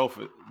damn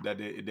sofa that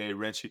they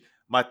rent you.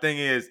 My thing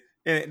is,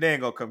 they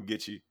ain't gonna come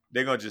get you.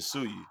 They're gonna just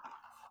sue you.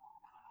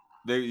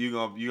 You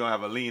gonna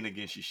have a lien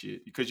against your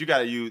shit because you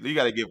gotta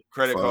give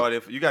credit for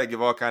card you gotta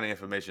give all kind of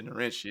information to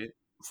rent shit.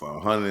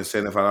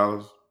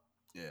 $175.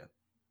 Yeah,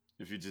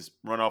 if you just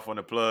run off on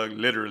the plug,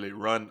 literally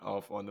run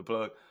off on the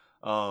plug,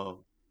 That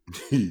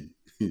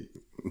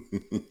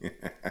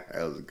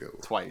was a good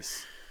one.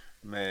 twice.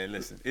 Man,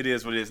 listen, it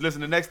is what it is.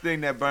 Listen, the next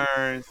thing that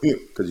burns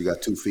Because you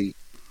got 2 feet.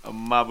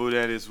 my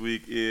Boudin this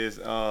week is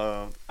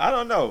I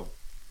don't know,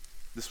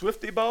 the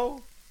Swiftie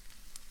Bowl.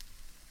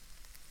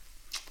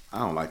 I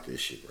don't like this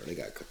shit, bro. They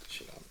gotta cut this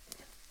shit out.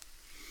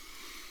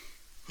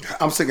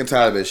 I'm sick and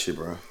tired of that shit,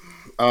 bro.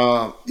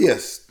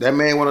 Yes, that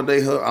man want to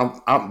date her.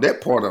 I'm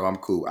that part of I'm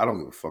cool. I don't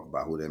give a fuck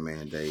about who that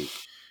man date.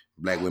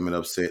 Black women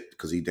upset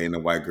because he dating a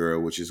white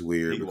girl, which is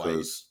weird He white.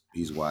 because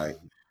he's white.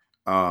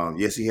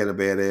 Yes, he had a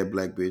bad ass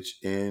black bitch,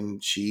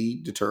 and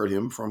she deterred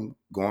him from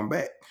going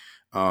back.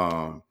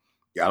 Yeah,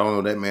 I don't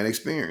know that man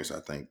experience. I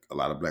think a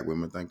lot of black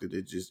women think that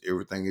it just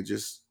everything is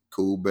just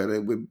cool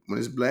better when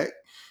it's black.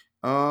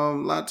 A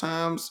lot of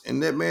times in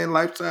that man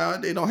lifestyle,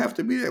 they don't have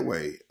to be that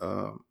way.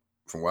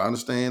 From what I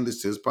understand, this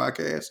is his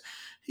podcast.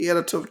 He had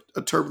a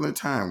turbulent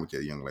time with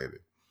that young lady.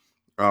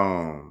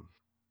 Um,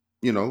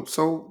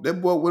 so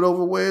that boy went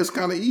over where it's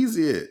kind of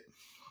easy at,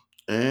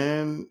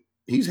 and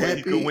he's Where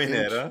he could happy, win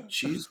and at, huh?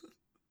 she's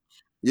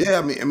yeah.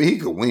 I mean, he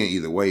could win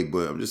either way,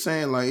 but I'm just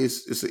saying, like,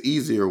 it's an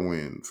easier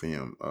win for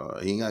him.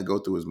 He ain't got to go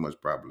through as much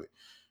probably,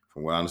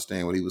 from what I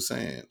understand what he was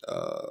saying.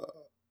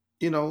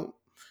 You know,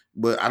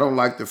 but I don't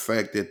like the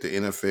fact that the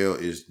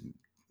NFL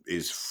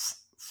is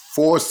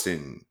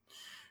forcing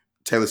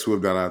Taylor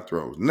Swift down our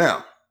throats.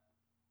 Now,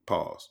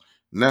 pause.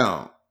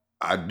 Now,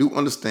 I do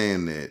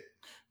understand that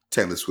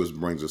Taylor Swift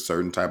brings a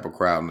certain type of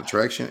crowd and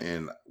attraction,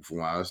 and from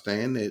what I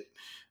understand that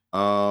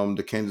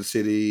the Kansas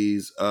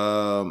City's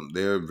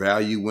their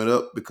value went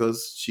up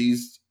because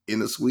she's in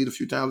the suite a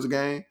few times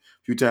a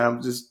few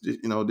times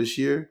this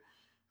year.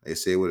 They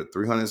said what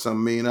 $300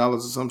 something million or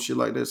some shit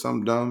like that,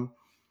 something dumb.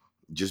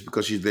 Just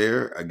because she's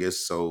there, I guess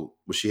so.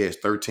 But she has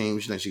 13.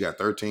 She thinks she got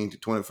 13 to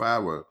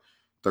 25 or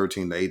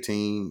 13 to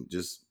 18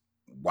 just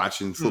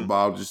watching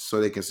football just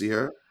so they can see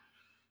her.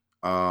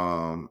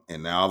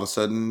 And now all of a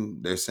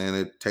sudden they're saying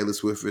that Taylor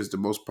Swift is the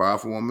most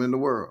powerful woman in the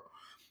world.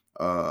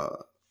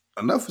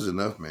 Enough is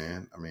enough,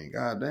 man. I mean,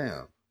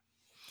 goddamn.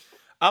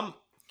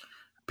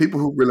 People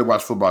who really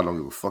watch football don't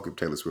give a fuck if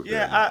Taylor Swift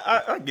there or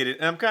not. I get it.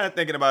 And I'm kind of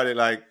thinking about it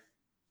like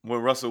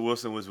when Russell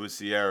Wilson was with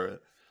Ciara.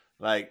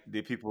 Like,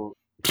 did people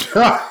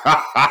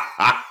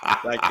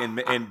like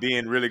and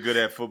being really good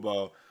at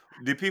football?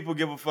 Did people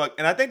give a fuck?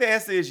 And I think the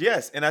answer is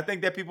yes. And I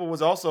think that people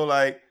was also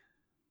like,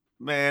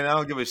 man, I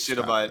don't give a shit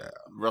Stop about that.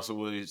 Russell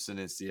Wilson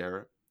and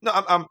Ciara. No,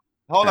 I'm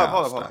hold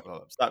up.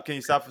 Stop. Stop. Can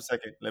you stop for a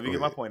second? Let me Go get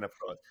my ahead. point up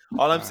front.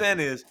 All I'm saying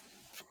is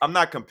I'm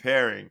not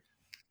comparing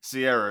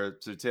Ciara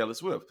to Taylor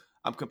Swift.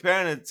 I'm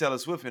comparing it to Taylor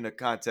Swift in the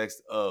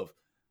context of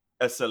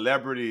a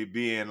celebrity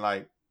being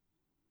like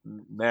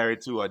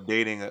married to or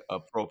dating a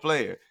pro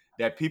player.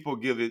 That people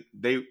give it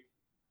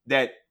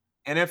that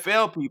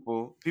NFL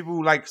people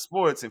who like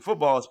sports and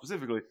football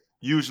specifically,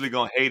 usually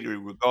gonna hate it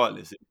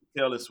regardless. If it's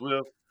Taylor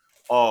Swift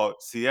or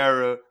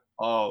Ciara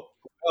or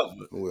whoever,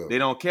 Whoever. they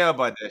don't care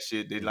about that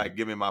shit. They like,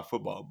 give me my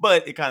football.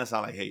 But it kind of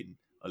sounds like hating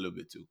a little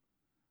bit too.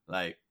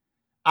 Like,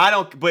 I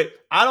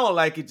don't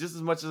like it just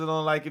as much as I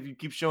don't like if you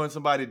keep showing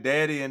somebody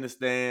daddy in the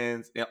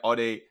stands or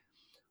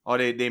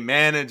they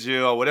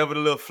manager or whatever the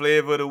little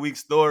flavor of the week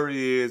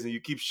story is, and you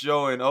keep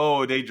showing,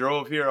 oh, they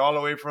drove here all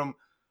the way from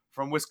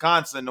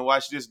Wisconsin to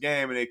watch this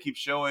game, and they keep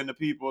showing the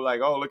people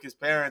like, oh, look, his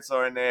parents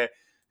are in there,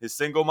 his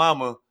single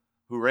mama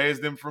who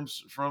raised him from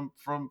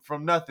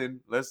nothing.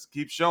 Let's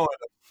keep showing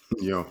them.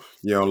 You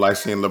don't like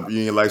seeing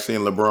you ain't like seeing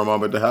LeBron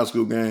mom at the high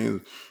school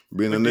games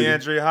being a But nigga.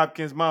 DeAndre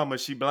Hopkins' mama,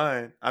 she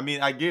blind. I mean,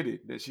 I get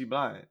it that she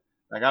blind.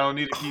 Like, I don't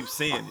need to keep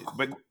seeing it,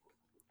 but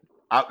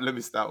let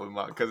me stop with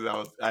my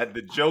because I had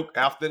the joke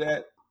after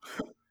that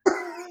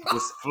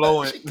was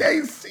flowing. She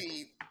can't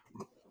see.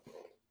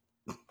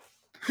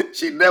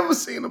 She never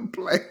seen him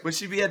play. But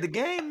she be at the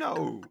game,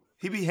 though.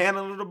 He be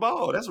handling the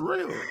ball. That's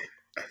real.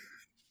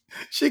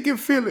 She can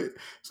feel it.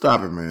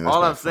 Stop it, man.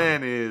 All I'm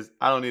saying is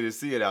I don't need to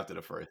see it after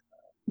the first.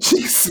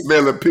 She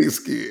smelling pig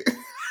skin.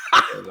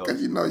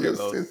 Because you know your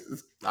Hello.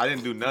 senses. I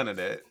didn't do none of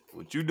that.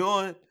 What you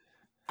doing?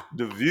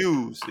 The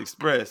views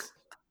expressed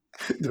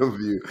The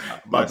view.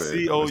 by My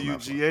bad.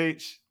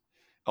 COUGH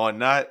are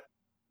not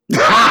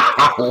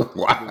Wow.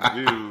 the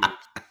views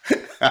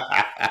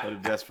of the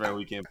Best Friend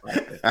Weekend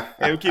podcast.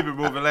 Hey, we keep it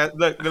moving.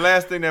 Look, the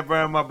last thing that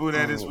burned my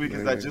boudin this week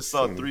is I just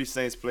saw 3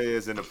 Saints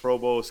players in the Pro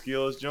Bowl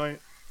skills joint.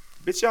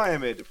 Bitch, y'all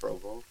ain't made the Pro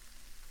Bowl.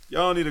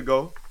 Y'all don't need to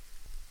go.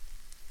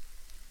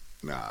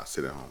 Nah,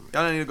 sit at home.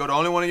 Y'all don't need to go. The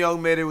only one of y'all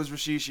who made it was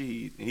Rashid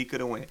Shaheed, and he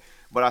could have went.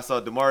 But I saw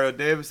Demario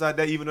Davis out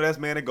there, even though that's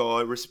man of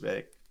God,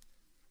 respect.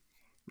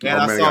 And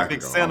I saw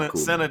Big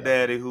Center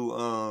Daddy who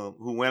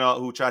went out,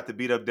 who tried to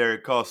beat up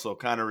Derek Carr, so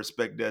kind of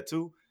respect that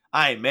too.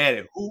 I ain't mad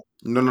at who.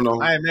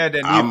 No. I ain't mad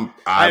at neither.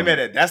 I ain't mad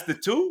at that's the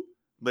two.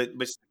 But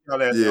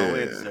y'all ass don't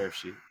win deserve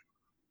shit.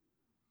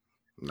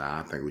 Nah,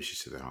 I think we should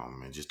sit at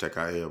home, man. Just take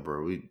our L,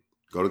 bro. We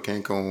go to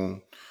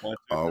Cancun.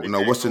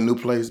 Cancun. What's the new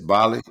place?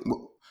 Bali?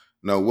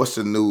 No, what's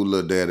the new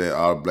little day that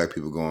all black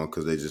people going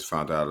because they just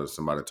found out or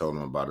somebody told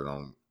them about it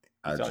on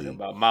IG. Talking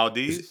about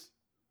Maldives?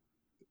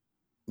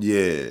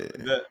 Yeah.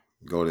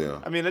 Go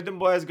there. I mean, let them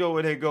boys go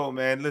where they go,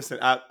 man. Listen,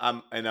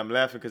 I'm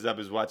laughing because I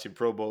was watching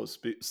Pro Bowl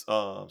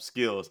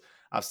skills.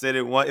 I've said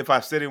it once. If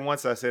I've said it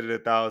once, I said it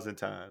 1,000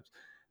 times.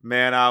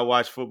 Man, I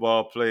watch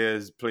football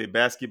players play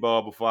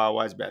basketball before I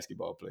watch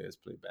basketball players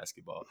play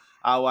basketball.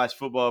 I watch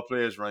football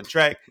players run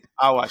track.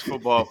 I watch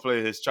football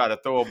players try to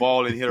throw a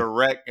ball and hit a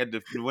rack at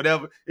the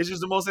whatever. It's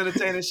just the most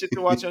entertaining shit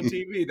to watch on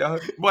TV.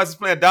 Dog. Boys was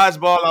playing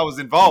dodgeball. I was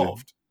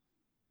involved.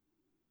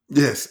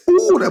 Yes.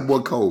 Ooh, that boy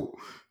cold.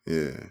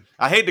 Yeah.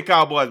 I hate the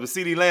Cowboys, but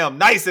CeeDee Lamb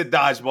nice at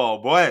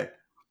dodgeball, boy.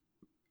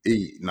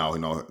 No.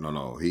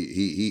 He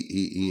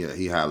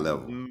high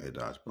level at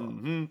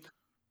dodgeball.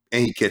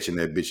 And he catching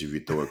that bitch if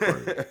you throw it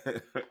crazy.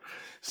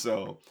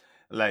 So,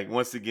 Like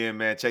once again,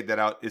 man, check that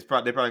out. They're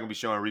probably gonna be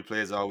showing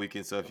replays all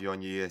weekend. So if you're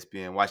on your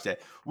ESPN, watch that.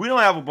 We don't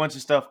have a bunch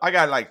of stuff. I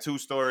got like 2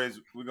 stories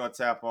we're gonna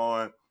tap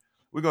on.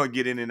 We're gonna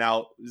get in and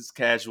out. This is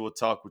casual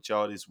talk with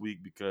y'all this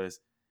week because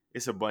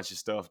it's a bunch of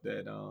stuff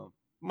that a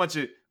bunch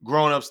of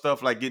grown up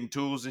stuff like getting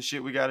tools and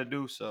shit we got to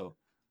do. So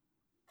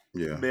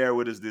Yeah. bear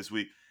with us this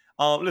week.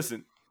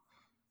 Listen,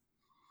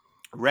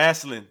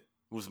 wrestling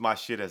was my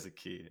shit as a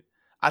kid.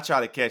 I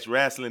try to catch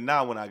wrestling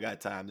now when I got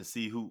time to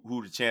see who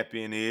the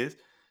champion is.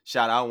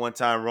 Shout out one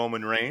time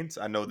Roman Reigns.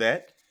 I know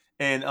that.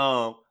 And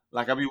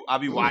like I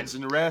be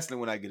watching the wrestling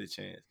when I get a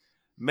chance.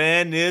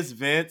 Man, this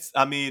Vince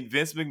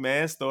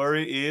McMahon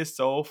story is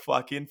so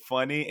fucking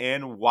funny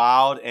and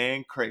wild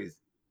and crazy.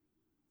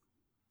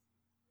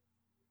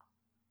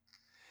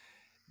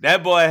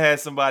 That boy had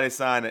somebody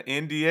sign an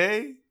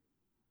NDA,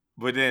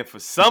 but then for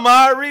some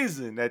odd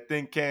reason, that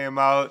thing came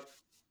out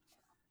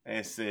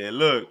and said,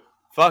 look,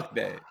 fuck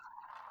that.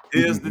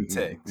 Here's the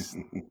text.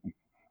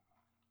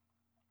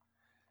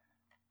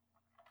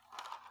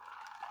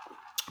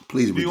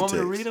 Please Do read you the want me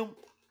to text. read them?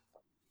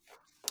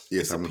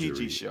 Yes, It's I a want you to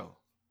PG read. show.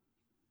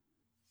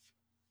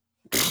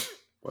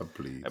 Well,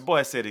 please. That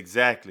boy said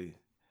exactly.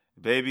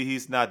 Baby,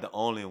 he's not the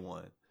only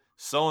one.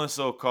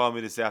 So-and-so called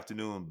me this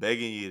afternoon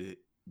begging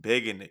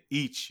to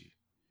eat you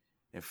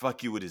and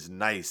fuck you with his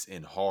nice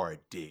and hard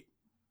dick.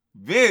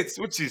 Vince,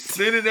 what you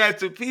sending that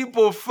to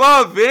people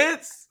for,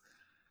 Vince?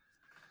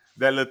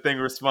 That little thing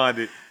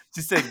responded.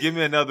 She said, give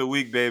me another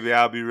week, baby.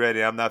 I'll be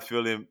ready. I'm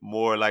feeling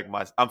more like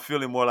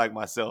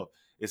myself.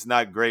 It's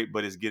not great,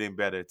 but it's getting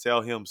better.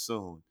 Tell him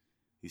soon,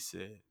 he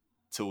said.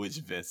 To which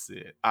Vince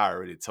said, I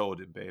already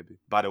told him, baby.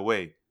 By the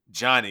way,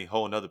 Johnny,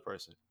 whole another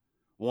person,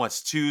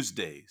 wants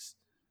Tuesdays,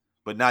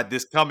 but not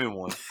this coming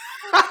one,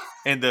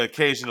 and the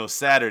occasional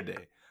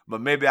Saturday. But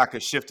maybe I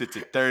could shift it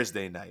to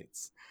Thursday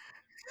nights.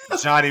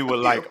 Johnny would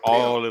He a like pimp.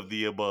 all of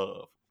the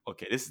above.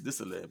 Okay, this is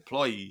a little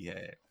employee he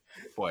had.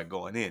 Boy,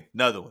 going in.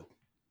 Another one.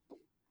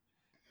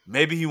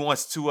 Maybe he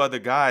wants 2 other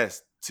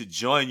guys to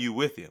join you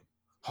with him.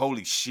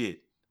 Holy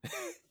shit.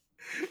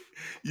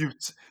 you've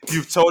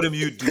you've told him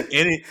you'd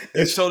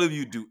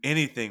do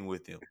anything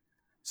with him.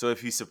 So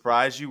if he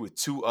surprised you with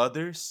 2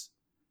 others,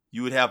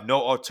 you would have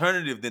no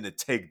alternative than to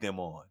take them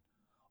on.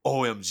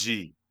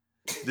 OMG.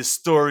 The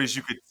stories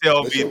you could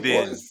tell That's me your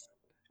then. voice.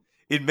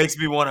 It makes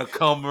me want to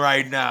come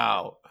right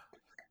now.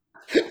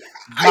 Are you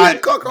a By the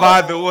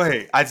cuckold?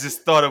 way, I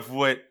just thought of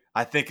what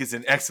I think is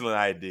an excellent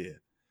idea.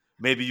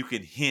 Maybe you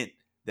can hint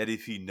that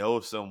if he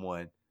knows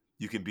someone,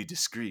 you can be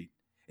discreet.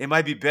 It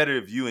might be better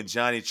if you and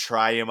Johnny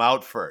try him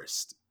out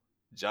first.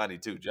 Johnny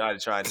too. Johnny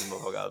trying this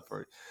motherfucker out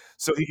first,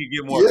 so he can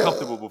get more Yeah.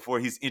 comfortable before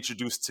he is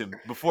introduced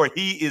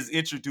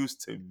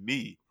to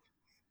me.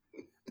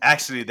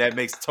 Actually, that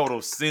makes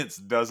total sense,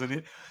 doesn't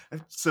it?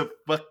 It's a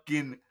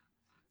fucking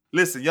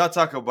listen. Y'all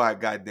talk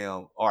about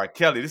goddamn R.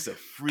 Kelly. This is a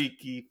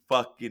freaky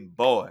fucking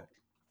boy.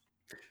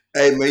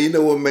 Hey man, you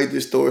know what made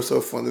this story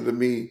so funny to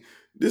me?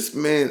 This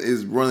man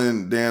is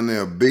running down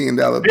there $1 billion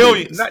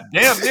Billion, business. not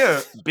damn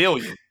near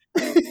billion.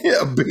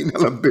 Yeah, $1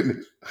 billion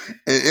business.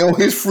 And on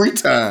his free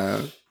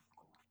time,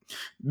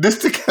 this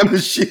the kind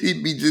of shit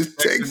he be just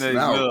Texting texting the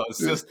out. little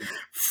Just assistant.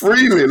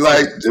 freely,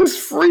 like Oh, just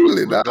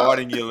freely, dog.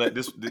 regarding your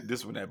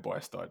this when that boy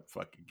started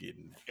fucking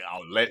getting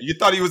outlandish. You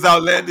thought he was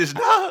outlandish?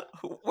 Nah,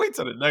 wait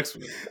till the next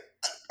one.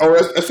 Oh,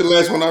 that's the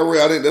last one I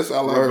read. I think that's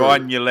all I heard.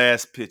 Regarding your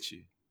last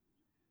picture,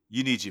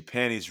 you need your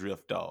panties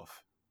ripped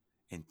off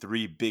and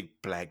 3 big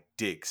black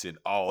dicks in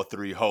all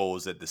 3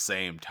 holes at the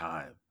same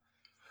time.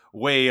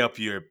 Way up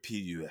your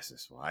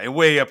PUSSY and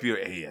way up your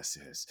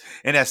ASS,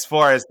 and as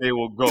far as they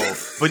will go,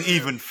 but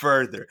even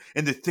further.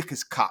 And the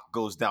thickest cock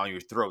goes down your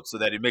throat so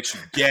that it makes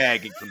you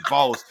gag and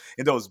convulse,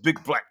 and those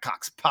big black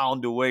cocks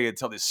pound away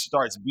until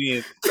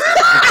you're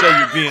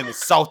being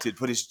assaulted,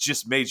 but it's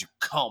just made you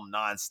come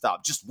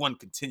nonstop. Just one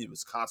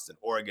continuous, constant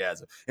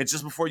orgasm. And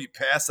just before you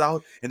pass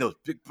out, and those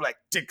big black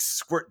dicks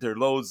squirt their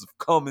loads of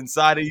cum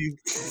inside of you,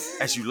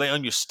 as you lay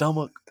on your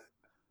stomach,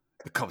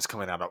 the cum's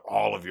coming out of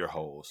all of your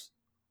holes.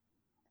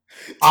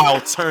 I'll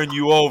turn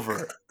you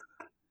over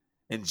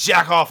and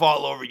jack off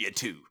all over you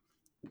too.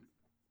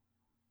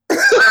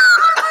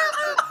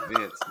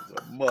 Vince is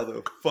a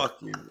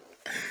motherfucking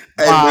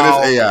Hey man, that's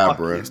wild AI,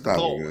 bro. fucking Stop it,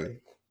 boy. man.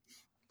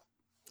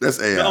 That's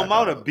The AI,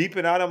 amount of dog.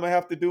 beeping out I'm gonna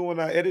have to do when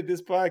I edit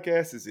this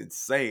podcast is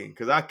insane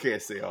because I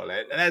can't say all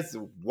that. That's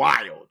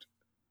wild.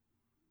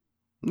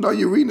 No,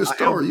 you're reading the I am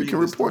story. You reading can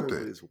the report story,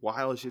 but that. it's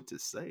wild shit to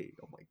say.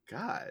 Oh my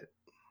god,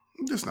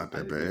 That's not I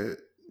that didn't even, bad.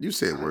 You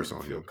said I worse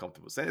didn't on feel here.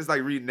 comfortable saying. It's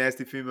like reading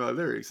nasty female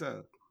lyrics,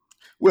 huh?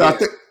 Well, I Yeah,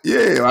 think,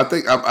 yeah, I'll I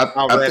think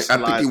it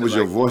rationalize it was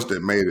your like voice that.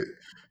 that made it.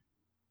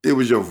 It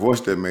was your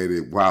voice that made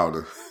it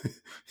wilder.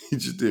 He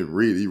just didn't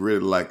read it. He read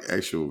it like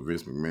actual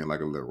Vince McMahon, like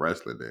a little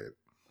wrestler did.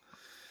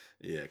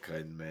 Yeah,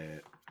 cutting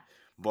man.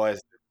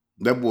 Boys,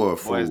 That boy a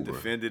boys fool, bro.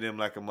 defended him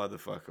like a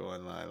motherfucker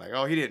online. Like,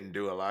 oh, he didn't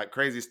do a lot.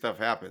 Crazy stuff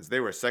happens.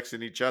 They were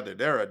sexing each other.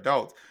 They're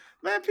adults.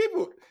 Man,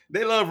 people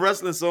they love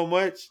wrestling so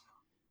much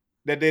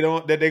that they're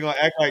gonna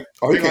act like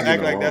Oh, he can't do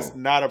no that's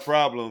wrong. not a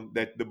problem.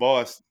 That the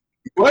boss.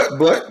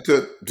 But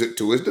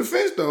to his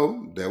defense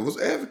though, devil's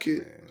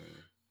advocate,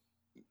 Man,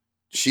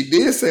 she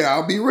did say,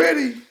 "I'll be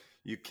ready."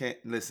 you can't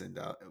listen,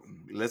 dog.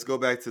 Let's go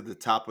back to the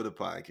top of the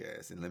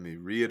podcast and let me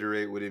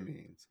reiterate what it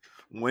means.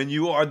 When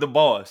you are the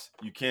boss,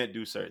 you can't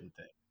do certain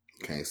things.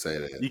 Can't say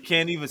that. You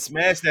can't even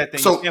smash that thing.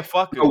 You So, can't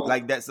fuck her. so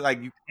Like that's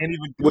like you can't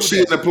even was do she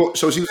an that. employee?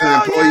 So she was an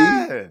Hell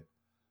employee. yeah.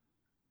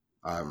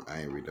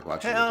 I ain't read that. I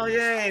just read the Hell message.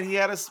 yeah. And he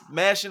had us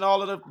smashing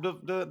all of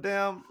the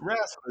damn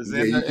wrestlers Yeah, and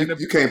the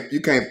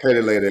you can't pay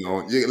the lady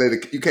on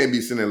you can't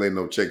be sending a lady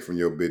no check from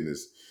your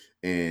business,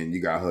 and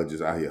you got her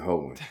just out here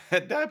hoeing.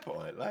 at that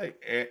point.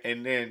 Like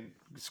and then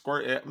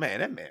squirt man,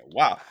 that man,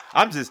 wow.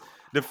 I'm just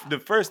the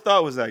first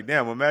thought was like,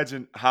 damn,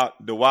 imagine how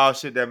the wild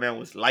shit that man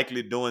was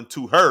likely doing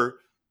to her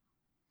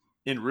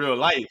in real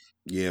life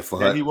Yeah, for that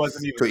her he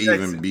wasn't even to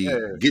even texting.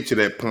 be get to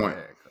that point,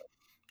 Man,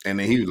 and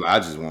then he was like, "I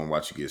just want to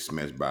watch you get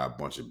smashed by a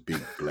bunch of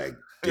big black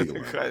cut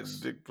diggling,"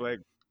 dick play.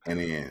 and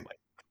then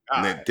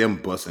God. let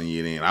them busting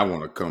you in. I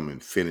want to come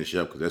and finish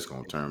up because that's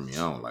gonna turn me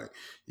on. Like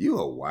you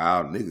a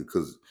wild nigga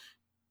because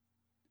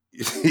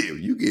if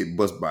you get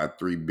bust by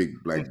three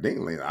big black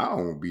dinglings, I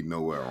don't want to be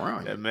nowhere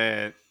around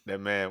you. That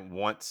man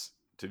wants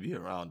to be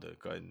around her.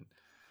 Cutting.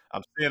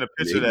 I'm seeing a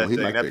Yeah, picture of that he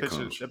thing. like That that picture,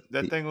 country.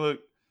 that thing look.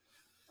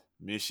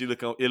 I mean, she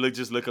look. It look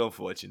just look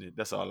unfortunate.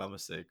 That's all I'm gonna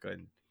say.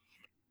 Cutting.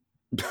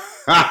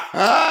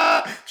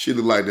 She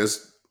look like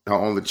that's her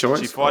only She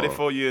choice. Or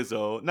 44 years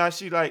old. Nah,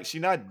 she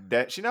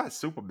not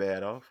super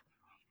bad off.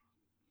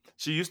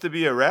 She used to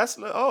be a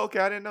wrestler. Oh, okay,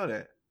 I didn't know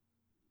that.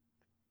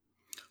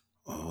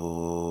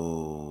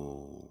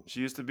 oh,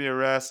 She used to be a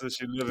wrestler.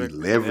 She lived he in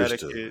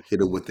leveraged her, Connecticut. hit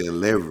her with that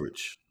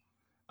leverage.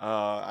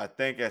 I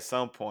think at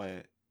some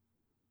point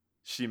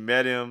she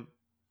met him.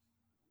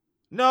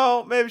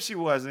 No, maybe she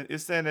wasn't.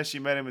 It's saying that she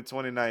met him in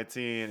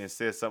 2019 and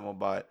said something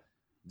about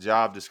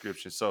job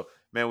description. So,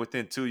 man,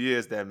 within 2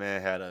 years, that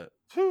man had a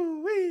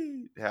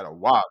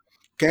wild.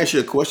 Can I ask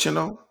you a question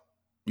though?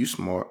 You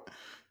smart.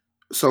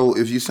 So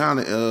if you sign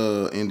an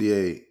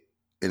NDA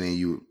and then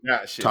you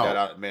Yeah, shit.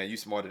 talk, Man, you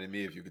smarter than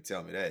me if you could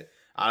tell me that.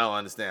 I don't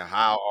understand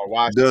how or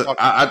why she the talking.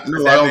 I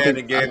Because no, I that don't man think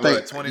that I gave her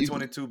a think you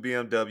 2022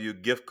 BMW,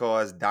 gift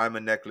cards,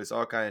 diamond necklace,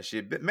 all kind of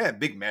shit. But man,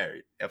 big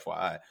married,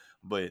 FYI.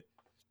 But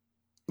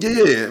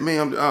yeah.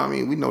 I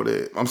mean we know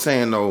that. I'm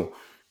saying though,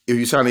 if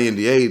you sign an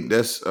NDA,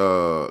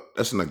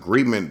 that's an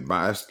agreement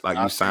by it's like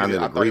I you figured signed it.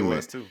 an I thought it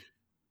was agreement. too.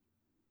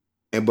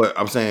 And but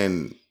I'm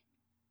saying,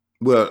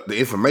 well, the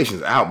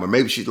information's out, but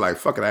maybe she's like,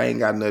 fuck it, I ain't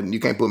got nothing. You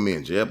can't put me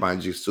in jail, but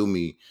just sue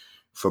me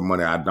for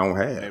money I don't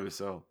have. Maybe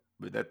so.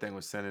 But that thing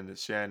was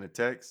sharing the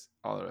text,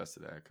 all the rest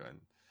of that.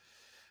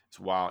 It's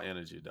wild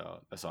energy,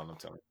 dog. That's all I'm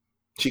telling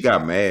She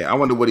got mad. I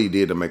wonder what he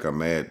did to make her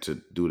mad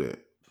to do that.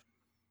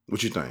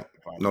 What you think?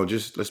 No, you.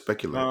 just let's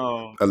speculate.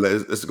 Um,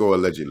 Let's go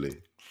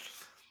allegedly.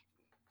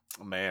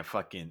 man,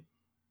 fucking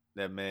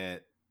that man.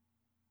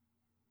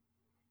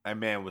 That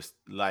man was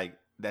like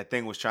that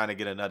thing was trying to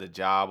get another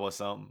job or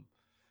something,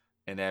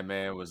 and that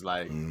man was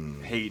like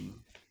Mm.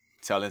 hating,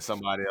 telling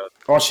somebody else.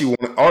 All she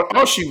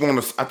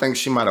wanted, I think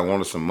she might have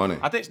wanted some money.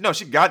 I think no,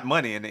 she got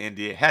money in the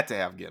India. Had to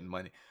have getting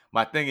money.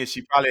 My thing is,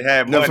 she probably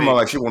had No, I'm talking money. about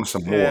like she wanted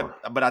some Yeah, more.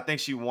 but I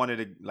think she wanted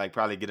to like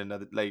probably get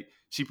another. Like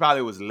she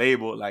probably was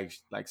labeled like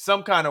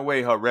some kind of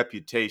way. Her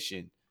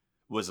reputation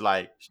was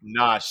like,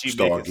 nah, she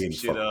making Start some getting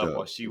shit fucked up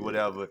or up. she Yeah.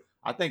 whatever.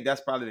 I think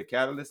that's probably the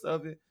catalyst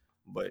of it.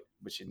 But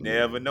you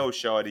never Mm. know,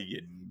 shorty.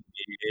 You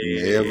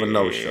never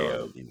know, Yeah,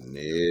 Shorty. You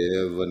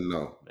never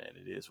know. man,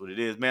 it is what it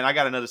is. Man, I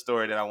got another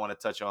story that I want to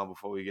touch on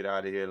before we get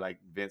out of here. Like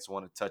Vince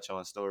want to touch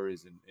on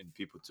stories and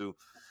people too.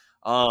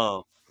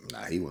 Um,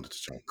 Nah, he wanted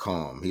to try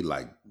calm. He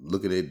like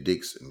looking at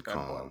dicks and that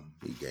boy calm.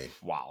 He gay.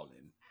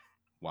 wilding,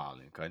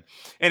 cutting.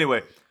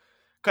 Anyway,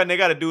 cutting. They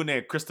got a dude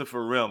named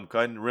Christopher Rim,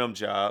 cutting rim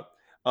job.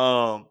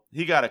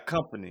 He got a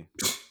company.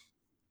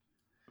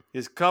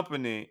 His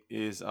company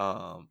is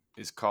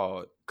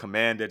called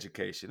Command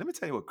Education. Let me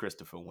tell you what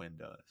Christopher Wynn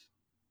does.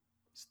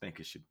 Just think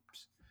it should.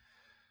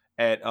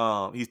 At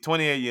he's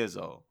 28 years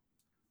old.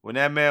 When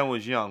that man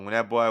was young, when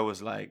that boy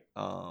was like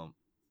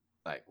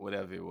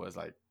whatever it was,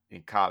 like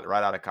in college,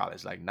 right out of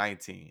college, like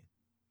 19.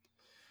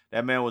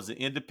 That man was an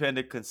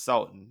independent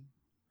consultant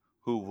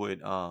who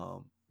would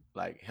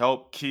like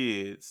help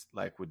kids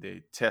like with their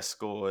test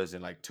scores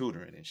and like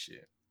tutoring and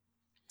shit.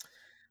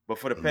 But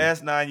for the Mhm.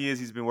 past 9 years,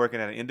 he's been working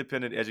at an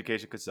independent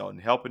education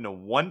consultant, helping the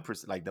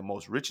 1%, like the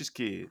most richest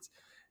kids,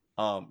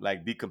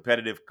 like be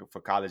competitive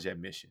for college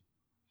admission.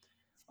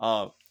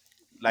 Um,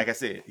 like I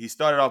said, he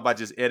started off by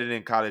just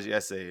editing college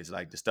essays,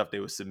 like the stuff they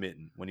were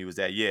submitting when he was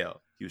at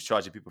Yale. He was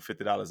charging people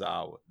 $50 an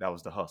hour. That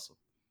was the hustle.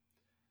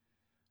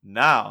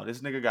 Now,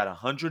 this nigga got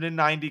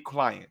 190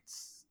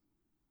 clients.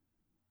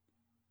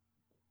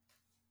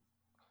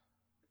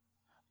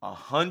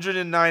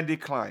 190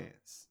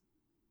 clients.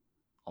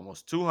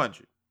 Almost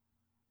 200.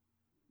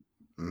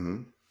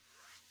 Mhm.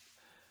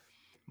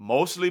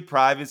 Mostly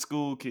private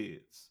school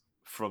kids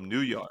from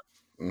New York.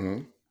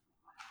 Mhm.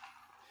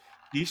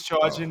 He's Oh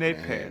charging their man.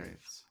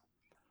 parents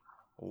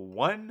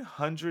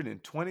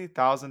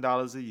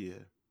 $120,000 a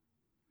year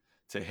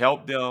to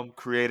help them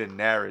create a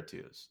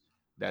narratives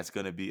that's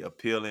going to be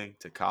appealing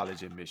to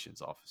college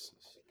admissions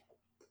officers.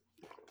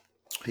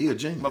 He a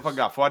genius. Motherfucker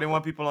got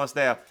 41 people on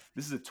staff.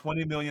 This is a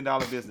 $20 million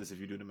business if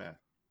you do the math.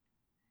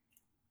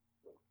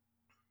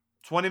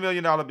 $20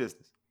 million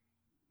business.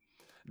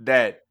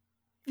 That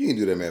You can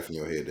do that math in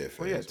your head that fast.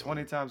 well, yeah,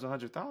 20 times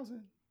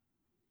 100,000.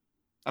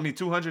 I mean,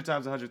 200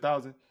 times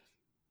 100,000.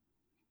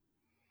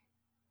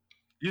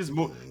 You just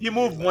move. You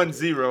move 1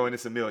 0 and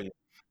it's $1 million.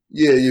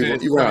 Yeah, Then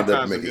it's you 20 round up to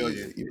times make $1 it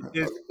million. easy.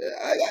 It's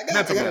I got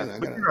mental it. math.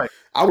 But you're right.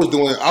 I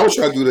was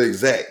trying to do the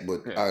exact,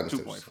 but Yeah, I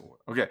understand. 2.4.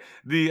 Okay.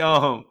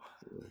 The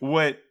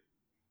what?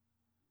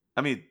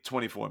 I mean,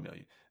 24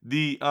 million.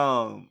 The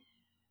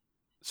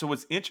So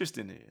what's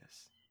interesting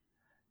is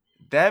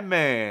that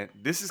man.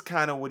 This is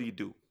kind of what he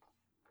do.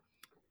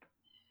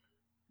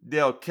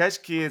 They'll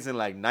catch kids in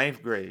like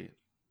 9th grade.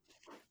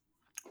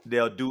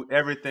 They'll do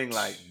everything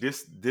like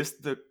this. This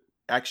the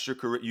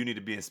extracurricular. You need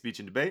to be in speech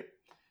and debate.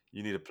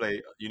 You need to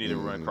play. You need to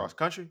run cross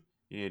country.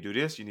 You need to do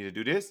this. You need to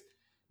do this.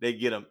 They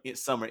get them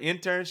summer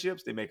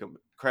internships. They make them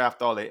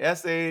craft all their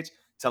essays.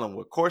 Tell them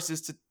what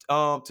courses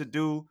to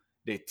do.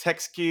 They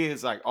text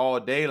kids like all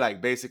day,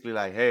 like basically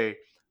like, "Hey,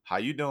 how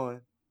you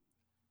doing?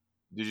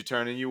 Did you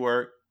turn in your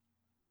work?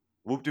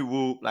 Whoop de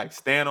whoop!" Like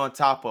stand on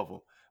top of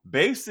them.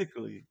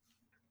 Basically,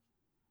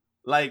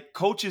 like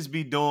coaches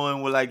be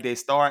doing with like they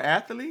star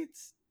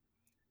athletes.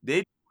 They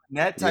doing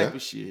that type Yeah,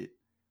 of shit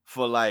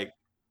for like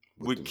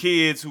with with them.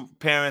 kids who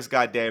parents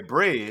got that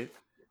bread.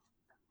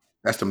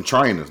 That's them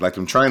trainers, like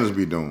them trainers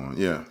be doing.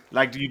 Yeah,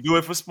 Like, do you do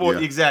it for sport?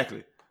 yeah.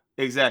 Exactly.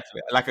 Exactly.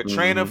 Like a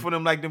trainer Mm-hmm. for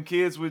them, like them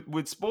kids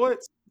with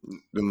sports.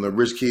 Them the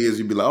rich kids,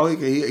 you be like, oh,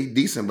 he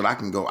decent, but I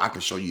can go. I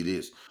can show you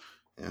this.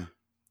 Yeah,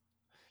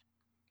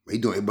 he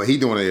doing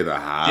it at a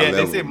high Yeah,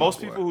 they say level, my most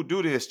boy. people who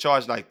do this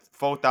charge like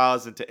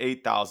 4,000 to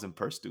 8,000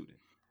 per student.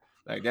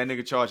 Like that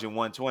nigga charging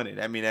 120.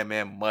 That mean that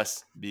man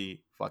must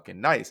be fucking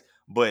nice.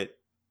 But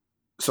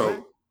go ahead.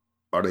 So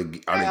are they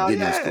Hell getting in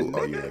yeah, school?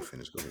 Oh, you nigga. ain't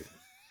finished. Go ahead.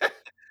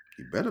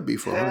 You better be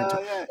for 100.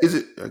 Hell yeah. Is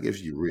it? I guess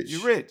you You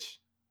rich. rich.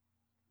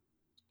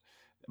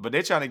 But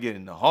they're trying to get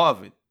into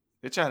Harvard.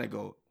 They're trying to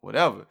go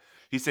whatever.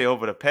 He said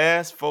over the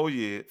past 5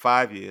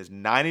 years,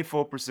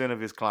 94% of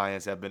his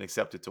clients have been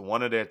accepted to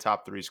one of their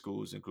top 3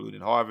 schools,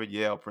 including Harvard,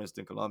 Yale,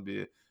 Princeton,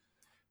 Columbia,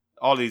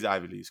 all these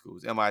Ivy League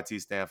schools, MIT,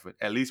 Stanford.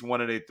 At least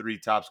one of their 3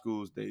 top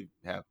schools they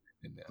have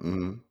in there.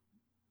 Mm-hmm.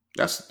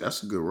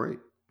 That's a good rate.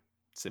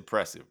 It's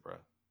impressive, bro.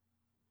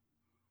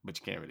 But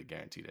you can't really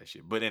guarantee that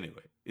shit. But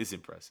anyway, it's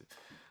impressive.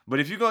 But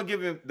if you're gonna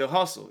give him the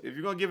hustle, if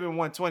you're gonna give him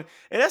 120,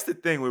 and that's the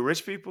thing with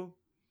rich people.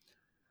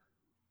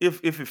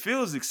 If it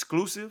feels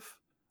exclusive,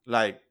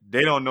 like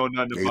they don't know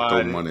nothing They throw about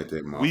it, money at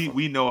that we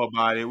motherfucker. know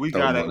about it. We Throw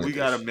got a money we at that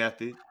got a shit.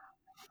 method.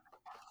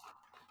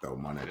 Throw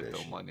money at They that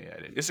throw shit. money at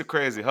it. It's a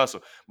crazy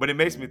hustle, but it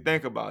makes me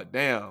think about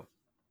damn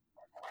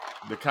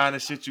the kind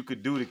of shit you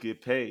could do to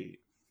get paid.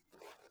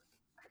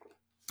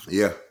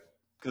 Yeah.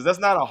 Because that's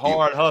not a You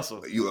hard hustle.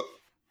 but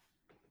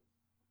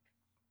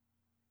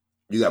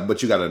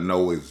you got to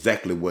know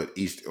exactly what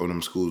each of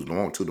them schools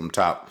want to them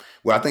top.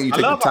 Well, I think you I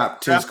take the love how top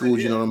 10 crafted. schools.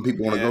 You Yeah, know them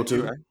people want to yeah, go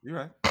you're to, right. You're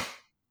right.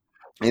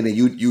 and then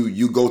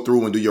you go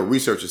through and do your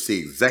research to see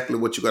exactly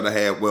what you got to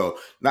have. Well,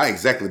 not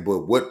exactly,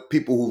 but what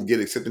people who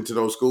get accepted to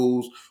those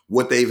schools,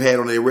 what they've had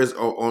on their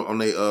on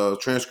their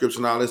transcripts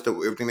and all this stuff,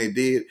 everything they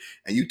did,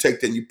 and you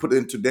take that and you put it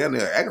into down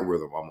their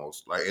algorithm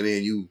almost like, and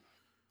then you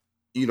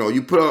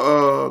put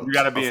You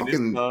got to a be in this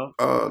fucking club.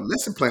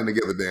 lesson plan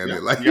together down Yeah,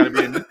 there, like you got to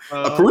be in this a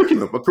club.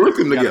 curriculum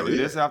You got to together. do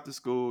Yeah, this after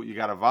school. You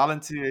got to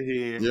volunteer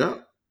here. yeah,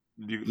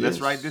 Let's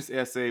write yes. this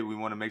essay. We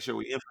want to make sure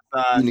we You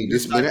emphasize need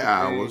this this type many of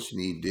thing. hours. You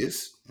need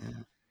this. Yeah.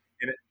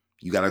 And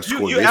You got to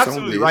score you're this on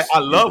absolutely right. this. I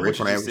Your love what grades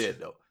you on just average. said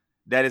though.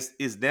 That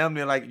is damn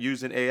near like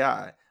using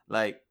AI.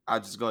 Like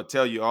I'm just gonna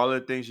tell you all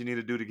the things you need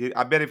to do to get.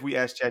 I bet if we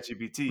ask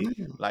ChatGPT,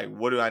 Yeah. like,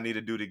 what do I need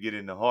to do to get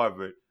into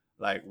Harvard?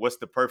 Like, what's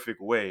the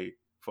perfect way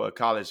for a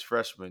college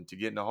freshman to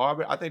get into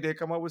Harvard? I think they'd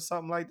come up with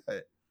something like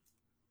that.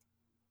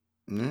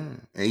 Yeah.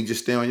 And you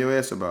just stay on your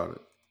ass about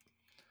it.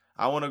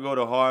 I want to go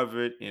to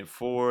Harvard in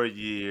 4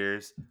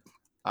 years.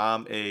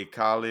 I'm a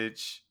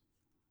college.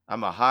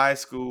 I'm a high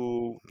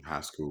school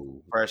High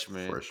school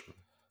freshman. freshman.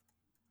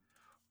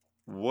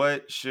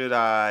 What should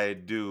I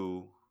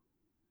do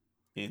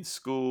in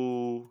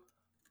school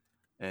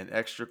and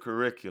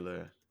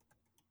extracurricular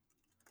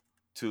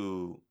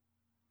to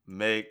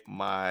make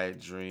my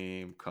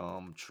dream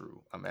come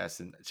true? I'm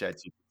asking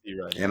ChatGPT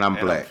right now, And I'm and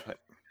I'm black.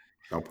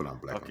 Don't put on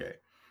black on okay.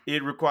 it.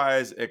 It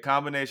requires a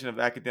combination of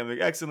academic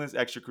excellence,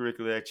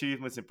 extracurricular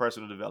achievements, and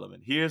personal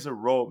development. Here's a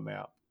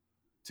roadmap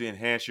to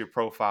enhance your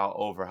profile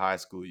over high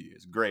school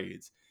years.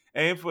 Grades.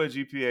 Aim for a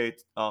GPA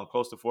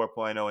close to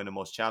 4.0 in the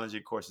most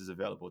challenging courses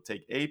available.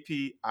 Take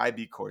AP,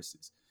 IB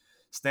courses.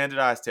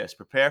 Standardized tests.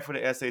 Prepare for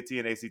the SAT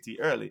and ACT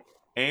early.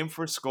 Aim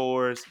for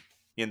scores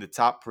in the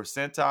top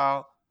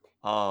percentile.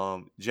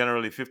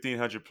 Generally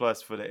 1,500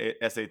 plus for the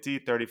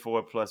SAT,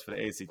 34 plus for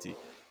the ACT.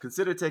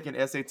 Consider taking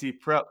SAT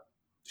prep,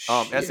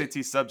 Shit.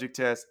 SAT subject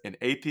tests, and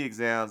AP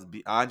exams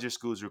beyond your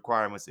school's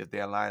requirements if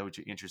they align with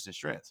your interests and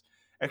strengths.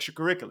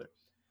 Extracurricular.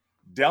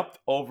 Depth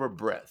over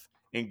breadth.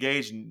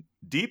 Engage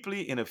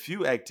deeply in a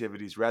few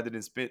activities rather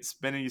than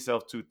spinning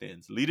yourself too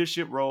thin.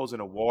 Leadership roles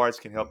and awards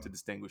can help to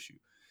distinguish you.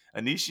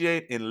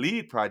 Initiate and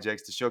lead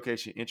projects to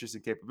showcase your interests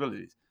and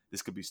capabilities.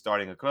 This could be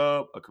starting a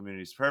club, a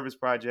community service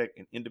project,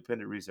 an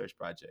independent research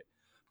project.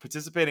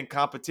 Participate in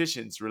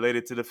competitions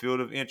related to the field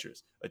of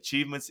interest.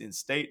 Achievements in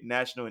state,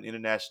 national, and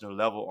international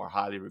level are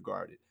highly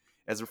regarded.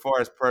 As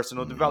far as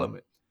personal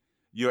development,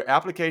 your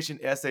application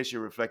essay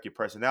should reflect your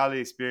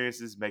personality,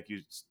 experiences, make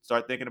you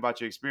start thinking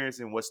about your experience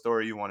and what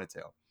story you want to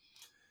tell.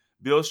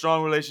 Build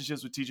strong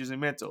relationships with teachers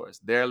and mentors.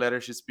 Their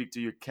letters should speak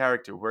to your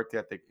character, work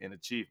ethic, and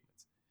achievements.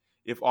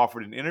 If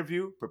offered an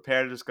interview,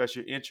 prepare to discuss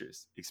your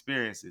interests,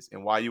 experiences,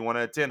 and why you want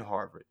to attend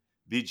Harvard.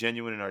 Be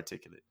genuine and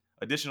articulate.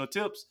 Additional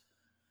tips: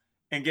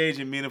 engage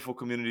in meaningful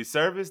community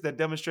service that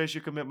demonstrates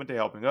your commitment to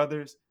helping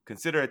others.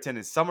 Consider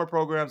attending summer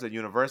programs at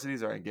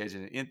universities or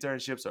engaging in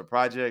internships or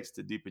projects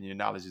to deepen your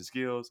knowledge and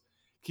skills.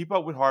 Keep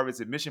up with Harvard's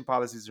admission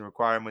policies and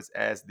requirements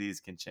as these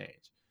can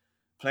change.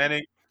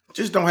 Planning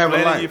Just don't have a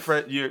life.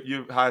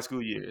 your high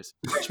school years.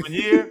 Freshman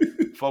year,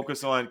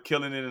 focus on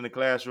killing it in the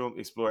classroom,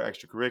 explore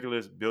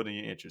extracurriculars, building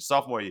your interests.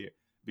 Sophomore year,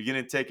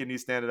 begin taking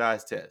these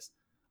standardized tests.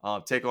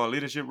 Take on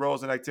leadership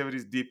roles and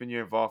activities, deepen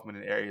your involvement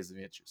in areas of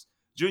interest.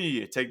 Junior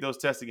year, take those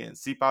tests again.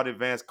 Seep out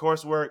advanced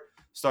coursework.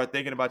 Start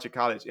thinking about your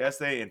college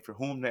essay and for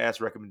whom to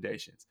ask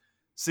recommendations.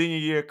 Senior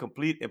year,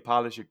 complete and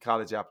polish your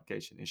college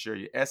application. Ensure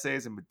your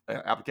essays and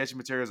application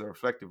materials are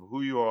reflective of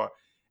who you are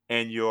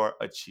and your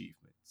achievements.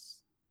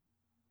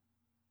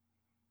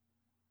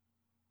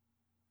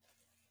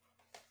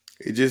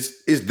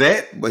 It's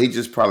that, but he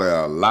just probably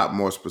a lot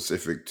more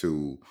specific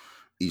to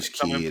each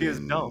kid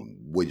and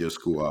what your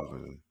school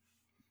offers.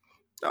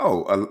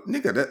 No,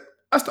 nigga,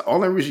 that's the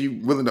only reason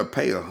you willing to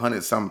pay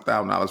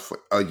 $100,000 for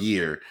a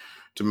year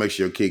to make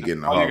sure your kid get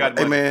in Harvard.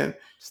 Hey man,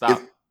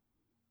 stop.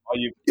 I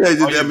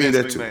mean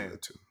that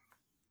too.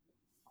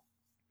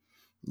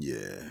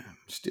 Yeah,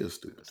 still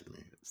stupid to me.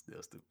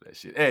 Still stupid that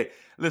shit. Hey,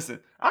 listen,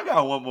 I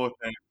got one more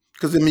thing.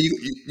 Because I mean,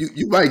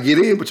 you might get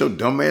in, but your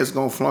dumb ass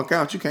gonna flunk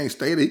out. You can't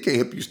stay there. He can't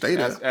help you stay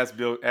there. Ask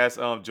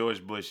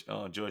George Bush,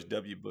 George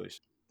W. Bush.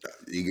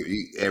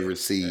 He ever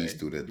sees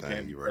through that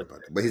thing. You're right about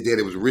that. But his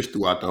daddy was rich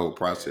throughout the whole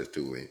process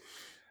too. Man.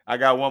 I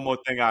got one more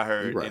thing I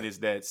heard, and it's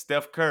that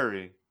Steph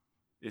Curry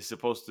is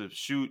supposed to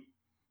shoot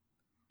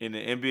in the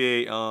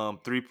NBA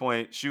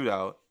 3-point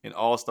shootout in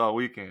All-Star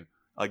Weekend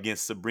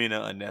against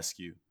Sabrina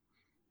Ionescu.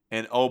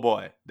 And oh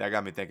boy, that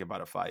got me thinking about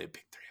a fire.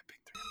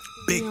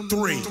 Big three. Big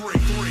three.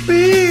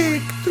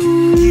 Big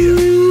three.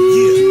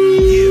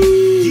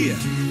 Yeah.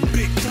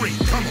 Big three.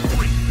 Come on.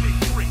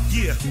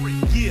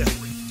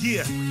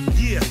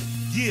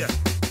 Yeah.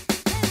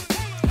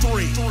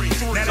 Three.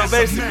 So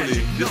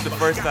basically, this is the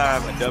first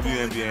time a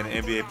WNBA and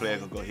an NBA player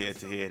gonna go head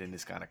to head in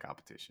this kind of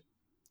competition.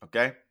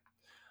 Okay?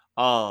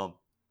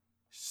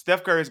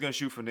 Steph Curry is gonna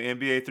shoot from the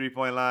NBA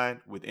 3-point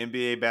line with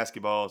NBA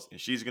basketballs, and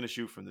she's gonna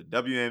shoot from the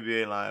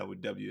WNBA line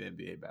with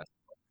WNBA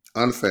basketballs.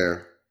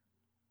 Unfair.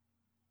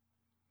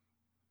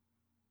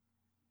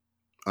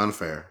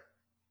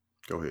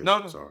 Go ahead.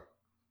 No. Sorry.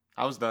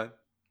 I was done.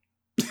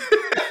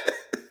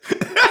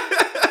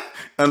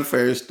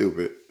 Unfair is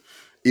stupid.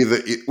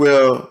 Either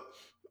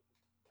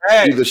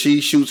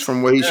she shoots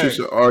from where he shoots,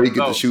 or he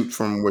gets to shoot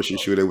from where she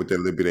shoots it with that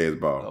little bit ass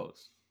ball.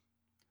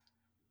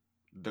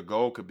 The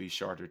goal could be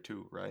shorter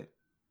too, right?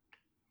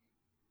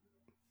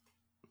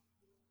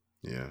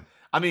 Yeah.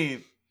 I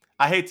mean,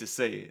 I hate to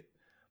say it,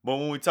 but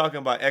when we're talking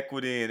about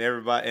equity and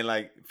everybody and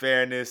like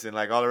fairness and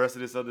like all the rest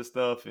of this other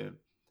stuff, and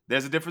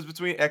there's a difference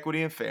between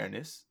equity and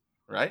fairness,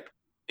 right?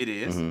 It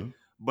is. Mm-hmm.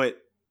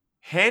 But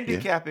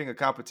handicapping a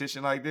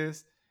competition like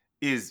this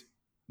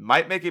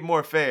might make it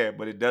more fair,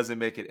 but it doesn't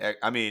make it.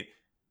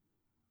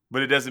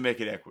 But it doesn't make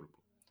it equitable.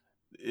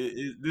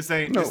 This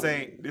ain't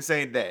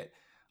that.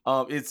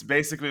 It's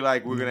basically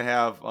like we're gonna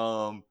have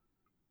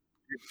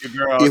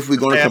if we're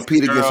gonna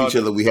compete against each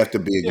other, we have to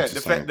be against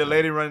the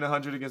lady running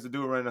 100 against the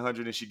dude running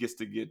 100, and she gets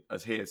to get a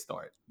head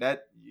start.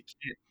 That you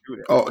can't do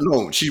that. Oh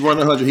no, she's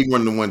running 100, he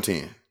running the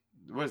 110.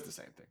 What's the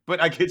same thing?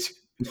 But I get you.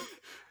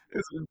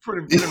 It's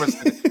pretty much.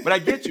 But I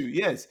get you.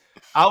 Yes,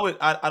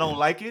 I don't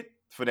like it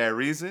for that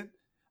reason.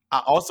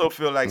 I also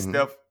feel like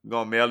Steph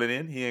gonna mail it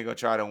in. He ain't gonna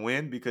try to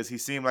win because he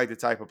seemed like the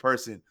type of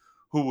person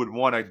who would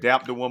want to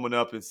dap the woman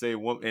up and say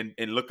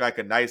and look like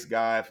a nice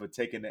guy for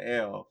taking the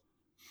L.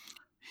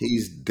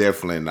 He's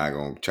definitely not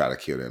gonna try to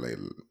kill that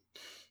lady.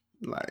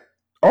 Like,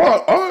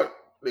 or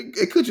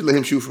could you let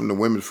him shoot from the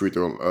women's free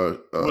throw? With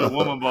a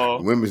woman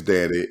ball, women's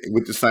daddy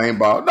with the same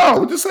ball.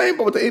 No, with the same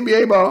ball with the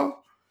NBA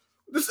ball.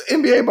 This is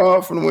NBA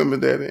ball from the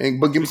women's daddy,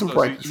 but give me some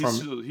practice from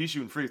it. He's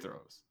shooting free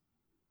throws.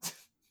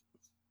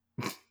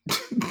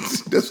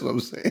 That's what I'm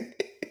saying.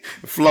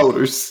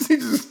 Floaters. He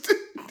just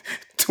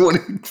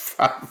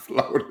 25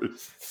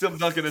 floaters. Tim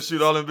Duncan to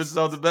shoot all them bitches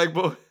off the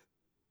backboard.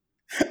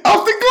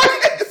 Off the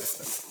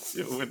glass.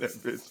 You'll win that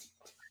bitch.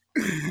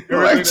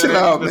 Like, chill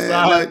out, man.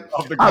 Like,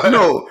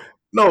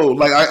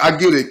 I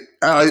get it.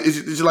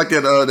 It's just like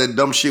that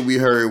dumb shit we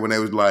heard when they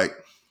was like,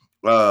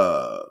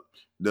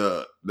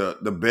 the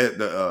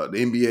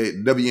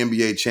NBA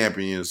WNBA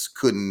champions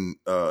could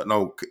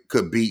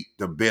beat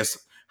the best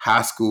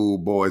high school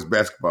boys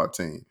basketball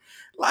team.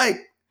 Like,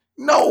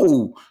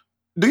 no.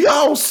 Do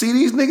y'all see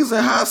these niggas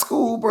in high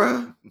school,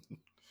 bruh?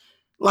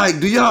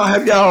 Like,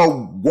 have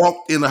y'all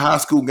walked in a high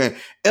school game?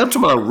 And I'm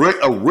talking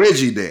about a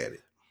Reggie daddy.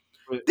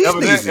 These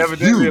niggas is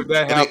huge if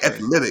that and they happened,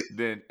 athletic.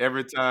 then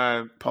every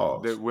time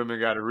Pause. that women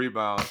got a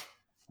rebound,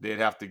 they'd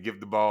have to give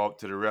the ball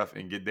to the ref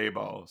and get their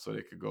ball so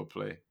they could go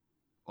play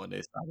on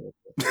their side.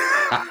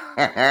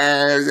 You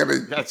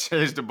got to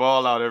change the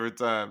ball out every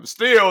time.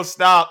 Still,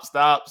 stop.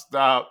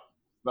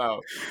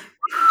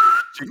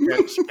 She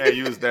can't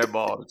use that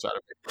ball to try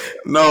to make play.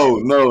 No.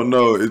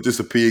 It's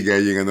just a pig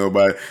game. You ain't gonna know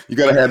about it. You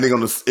gotta have niggas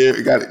on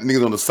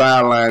the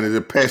sideline and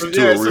just pass it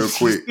to her real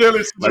quick.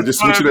 Like just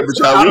switch that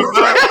bitch out real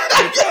quick.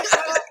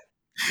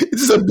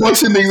 It's just a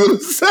bunch of niggas on the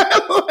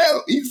sideline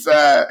on each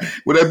side.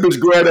 When that bitch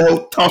grab the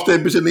hell, toss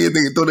that bitch in the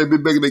thing and throw that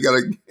bitch back and they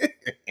gotta.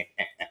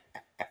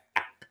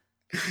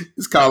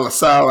 It's called a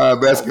sideline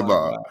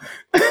basketball.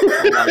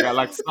 Oh my God,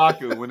 like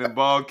soccer, when the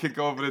ball kick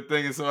over the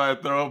thing and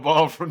somebody throw a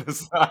ball from the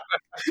side.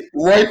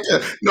 Right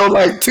there. No,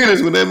 like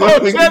tennis when that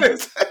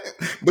tennis.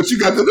 But you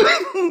got the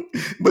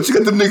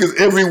niggas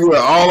everywhere,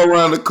 all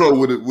around the court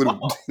with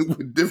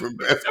different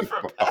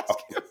basketballs.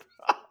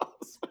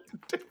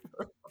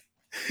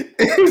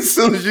 As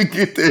soon as you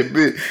get that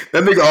bitch,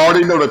 that nigga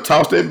already know to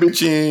toss that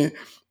bitch in,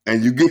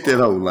 and you get that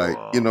hoe, like,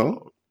 you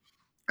know.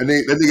 And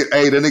then that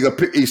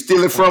nigga, he's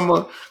stealing from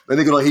her. That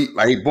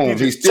nigga, boom,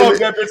 he steal it.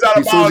 That bitch out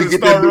of bounds and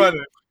start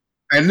running.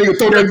 And nigga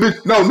throw that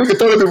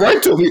bitch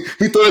right to him.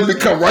 He throw that bitch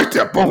come right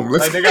there, boom.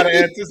 Like they gotta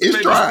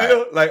anticipate the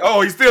steal. Like,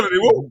 oh, he's stealing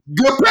it.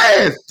 Good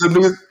pass.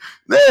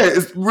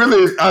 It's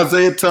really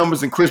Isaiah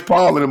Thomas and Chris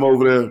Paul and them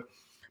over there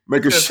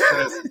making shit.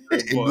 And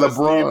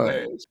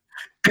LeBron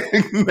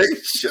making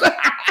shit.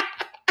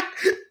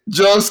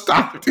 John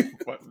Stockton.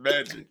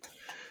 Magic.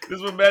 This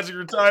is what Magic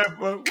retired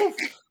for.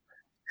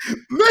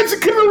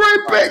 Magic coming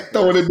right back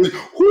throwing that bitch.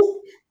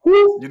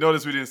 You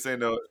notice we didn't say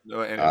no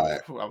anyway.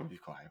 Right. I'm gonna be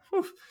quiet.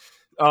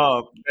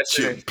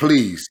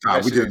 Please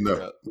stop. We did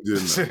enough.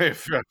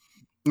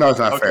 No, it's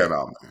not fair at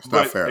all, man. It's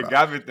not fair at all. It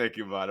got me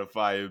thinking about a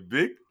fire.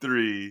 Big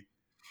three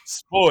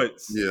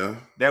sports Yeah.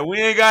 that we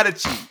ain't gotta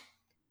cheat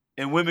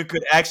and women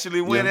could actually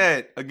win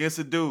at against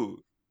a dude.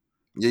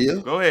 Yeah.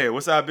 Go ahead.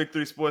 What's our big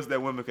three sports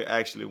that women could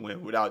actually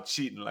win without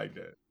cheating like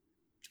that?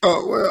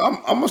 Oh, well,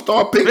 I'm gonna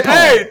start ping pong.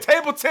 Hey,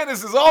 table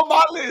tennis is on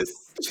my list.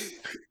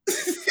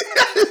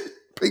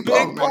 Ping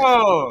pong.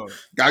 Man.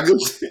 Got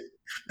good shit.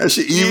 That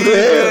shit even as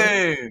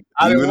hell.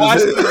 I didn't watch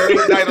the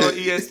late night on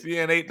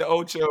ESPN 8 to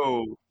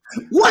Ocho.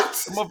 What?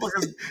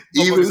 Motherfuckers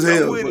even as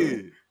hell. With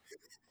it.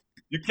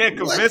 You can't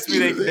convince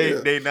me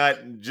they not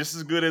just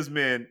as good as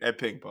men at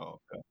ping pong.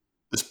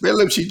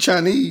 Especially if she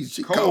Chinese.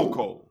 She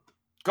cold.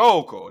 That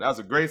was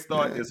a great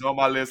start. Yeah. It's on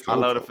my list. I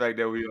love the fact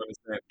that we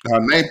understand. Her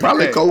name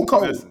probably Cold.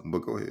 Listen. But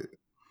go ahead.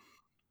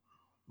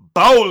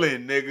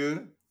 Bowling,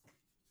 nigga.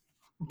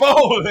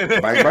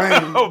 Bang,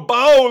 bang.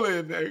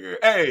 Bowling, nigga.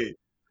 Hey.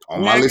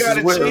 On my list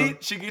as well.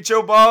 Cheat. She get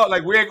your ball.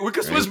 Like we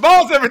can switch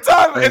balls every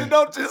time, and it's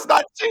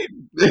not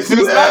cheating. It's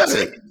not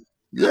cheating.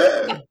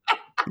 Yeah.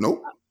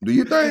 Nope. Do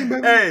your thing,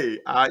 baby. Hey,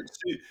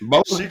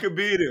 she could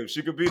beat him.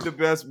 She could beat the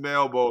best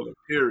male bowler.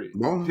 Period.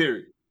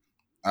 Period.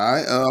 All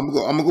right, I'm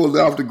gonna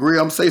go off the grid.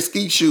 I'm gonna say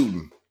skeet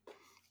shooting.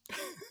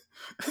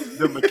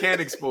 The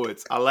mechanic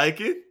sports. I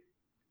like it.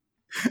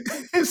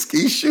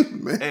 Skeet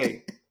shooting, man.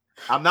 Hey,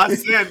 I'm not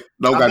saying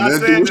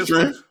this,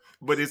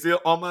 but it's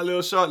on my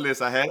little short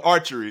list. I had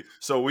archery,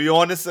 so we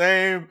on the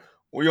same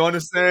plane.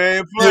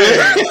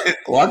 Yeah.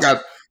 Well,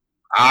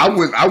 I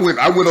went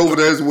over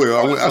there as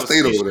well. I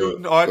stayed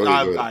over there.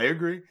 I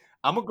agree.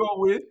 I'm gonna go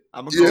with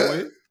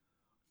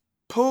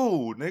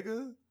pool,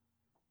 nigga.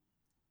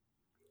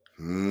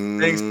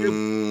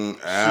 Pool.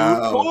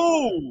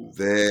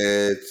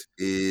 That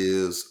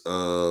is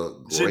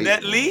great.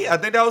 Jeanette Lee, I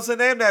think that was her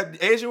name.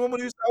 That Asian woman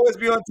used to always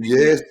be on TV.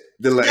 Yes,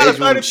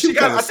 I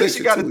think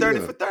she got a 30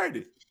 for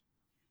 30.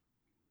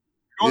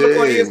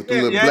 With the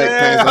little black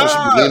pants on, she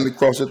be leaning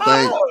across the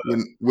thing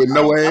with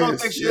no ass. I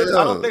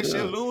don't think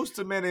she'll lose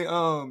to many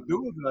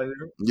dudes out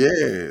Yeah,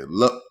 here.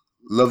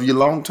 love you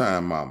long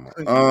time, mama.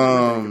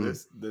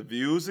 The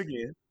views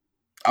again.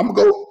 I'm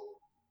gonna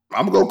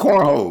go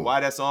cornhole.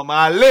 Why that's on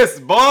my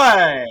list,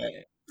 boy?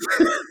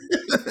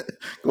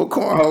 Go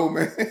cornhole,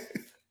 man.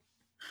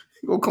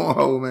 Go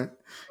cornhole, man.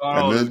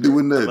 Nothing do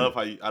with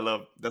nothing. I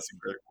love that's a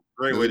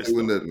great way to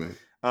start. Nothing, man.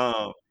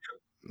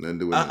 Nothing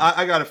do with nothing.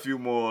 I got a few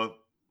more.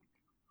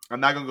 I'm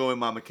not gonna go in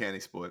my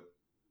mechanic sport.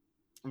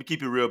 Let me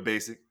keep it real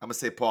basic. I'm gonna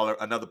say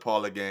another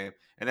Paula game,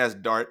 and that's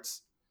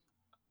darts.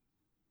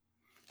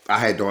 I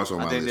had darts on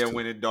my list. I think they're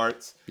winning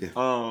darts. Yeah.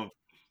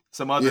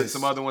 Some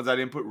other ones I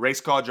didn't put.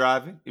 Race car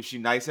driving. If she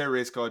nice at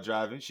race car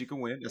driving, she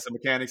can win. That's a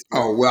mechanic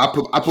sport. Oh well,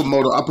 I put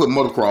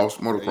motocross.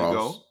 There you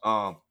go.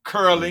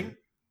 Curling.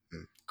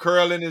 Mm-hmm.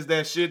 Curling is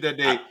that shit that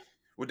they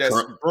with that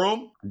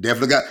broom.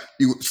 Definitely got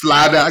you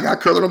slide down. I got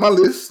curling on my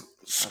list.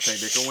 I think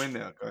they can win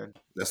now. Okay.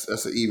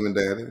 That's an even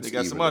dad. They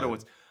got some other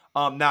ones.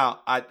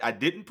 Now I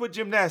didn't put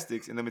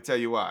gymnastics, and let me tell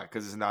you why.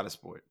 Because it's not a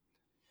sport.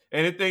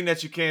 Anything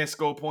that you can't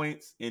score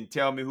points and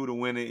tell me who the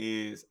winner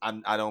is,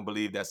 I don't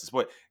believe that's a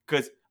sport.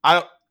 Because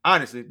I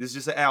honestly, this is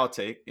just an out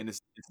take, and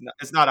it's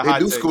not a They hot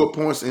do take. score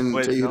points and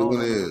But tell you who the no.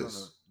 winner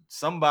is.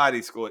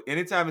 Somebody scored.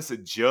 Anytime it's a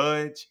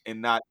judge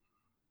and not.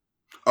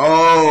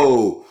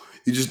 Oh,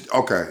 you just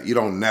okay. You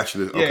don't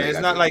naturally. Yeah, Okay, it's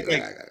got not you. like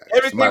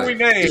everything Somebody, we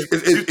name. You throw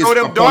it's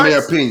them upon their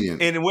darts,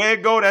 opinion. and where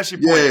it go, that's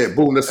your Yeah, point.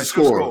 boom, that's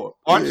the your score.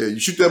 Yeah, you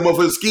shoot that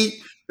motherfucker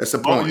ski. That's the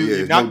point. Yeah, you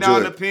there's knock no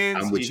down judge. the pins,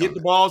 I'm you with you hit on the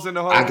that. balls in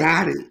the hole. I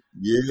got it.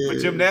 Yeah, But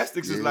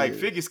gymnastics is like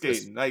yes. figure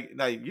skating. Like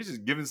you're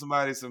just giving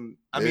somebody some.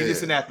 I Yeah. mean,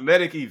 it's an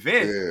athletic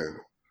event, Yeah,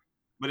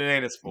 but it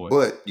ain't a sport.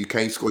 but you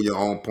can't score your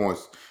own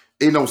points.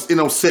 It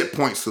no set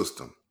point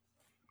system.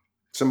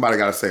 Somebody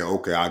got to say,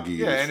 okay, I'll give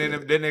you Yeah, this.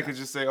 and then they could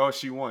just say, "Oh,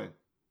 she won."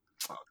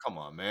 Oh, come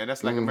on, man.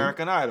 That's like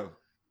American Idol.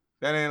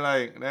 That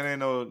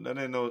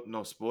ain't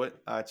no sport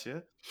out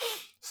here.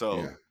 So,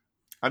 Yeah.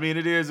 I mean,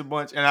 it is a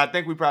bunch, and I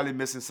think we probably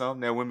missing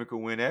something that women could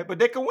win at, but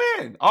they can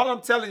win. All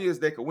I'm telling you is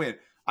they can win.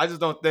 I just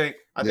don't think.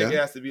 I think it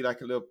has to be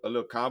like a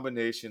little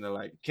combination of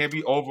like can't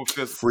be over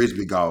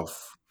Frisbee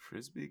golf.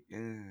 Frisbee.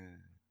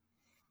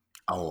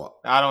 Oh,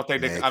 I don't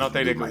think man,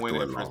 they can win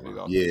at frisbee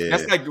golf. Yeah,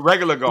 That's like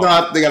regular golf.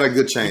 No, they got a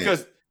good chance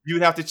because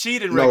you'd have to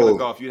cheat in regular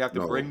golf. You'd have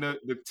to bring the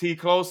tee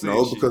closer.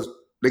 No, because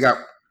they got.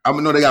 I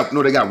mean, they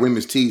got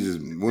women's tees.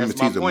 Women's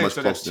tees are much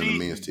so closer than the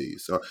men's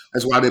tees, so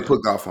that's why they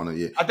put golf on it.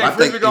 Yeah, I think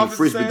frisbee golf.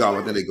 Frisbee golf,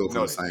 I think they go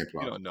from the same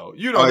plot. You don't know.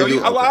 You don't know.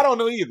 Okay. I don't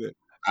know either.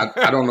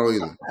 I don't know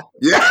either.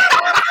 Yeah,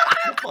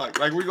 fuck.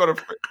 Like we go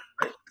to.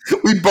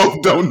 We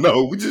both don't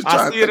know. We just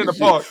trying to see it in the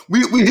park.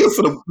 We here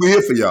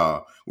for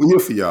y'all. We here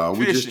for y'all.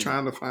 We just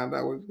trying to find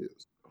out what it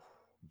is.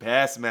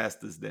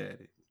 Bassmasters,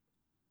 daddy.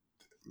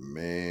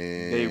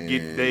 Man,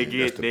 they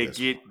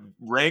get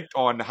ranked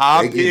on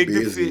how big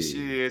the fish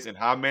is and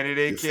how many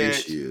they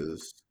catch.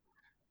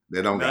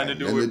 They don't got nothing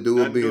to do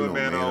with being no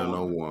man or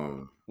no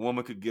woman.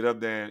 Woman could get up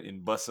there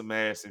and bust some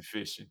ass and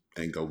fishing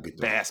and go get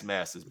the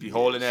Bassmasters. Be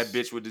holding that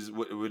bitch with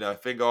her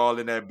finger all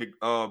in that big in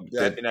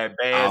that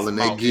bass all in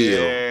mouth. that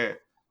gill.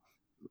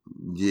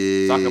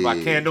 Yeah. Talking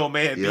about can no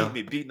man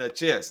beating her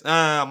chest.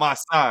 My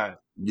side.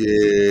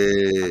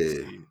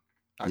 Yeah.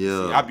 I see.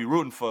 I be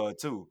rooting for her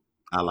too.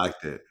 I like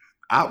that.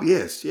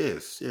 Yes.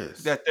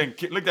 Look at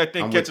that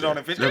thing catching on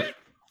the fish.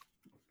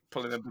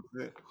 Pulling that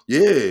bitch.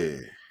 Yeah.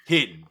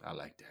 Hitting. I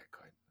like that.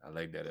 I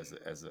like that as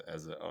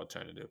an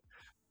alternative.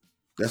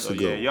 That's a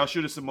good one. Y'all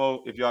shoot us some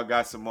more if y'all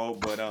got some more.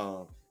 But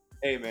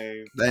hey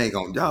man, they ain't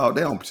gonna they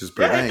don't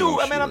participate. Yeah, they do.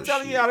 I mean, I'm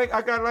telling you,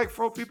 I got like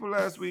 4 people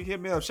last week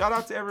hit me up. Shout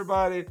out to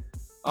everybody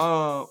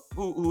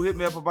who hit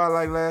me up about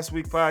like last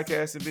week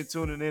podcast and been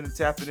tuning in and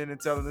tapping in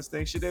and telling us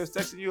things. Shit, they was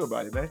texting you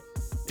about it, man.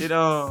 They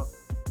do.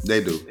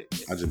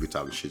 I just be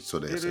talking shit, so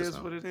they. It is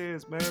what it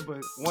is, man.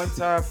 But one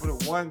time for the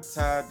one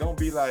time, don't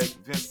be like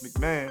Vince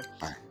McMahon.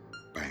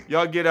 Bang.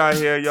 Y'all get out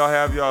here. Y'all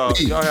have y'all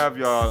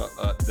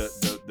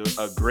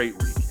a great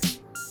weekend.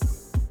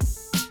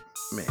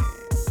 Man.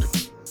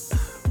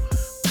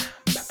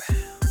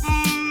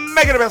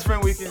 Make it a best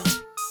friend weekend.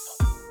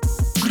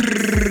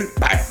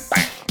 Bang.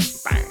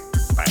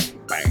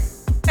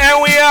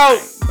 And we out.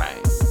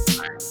 Bang.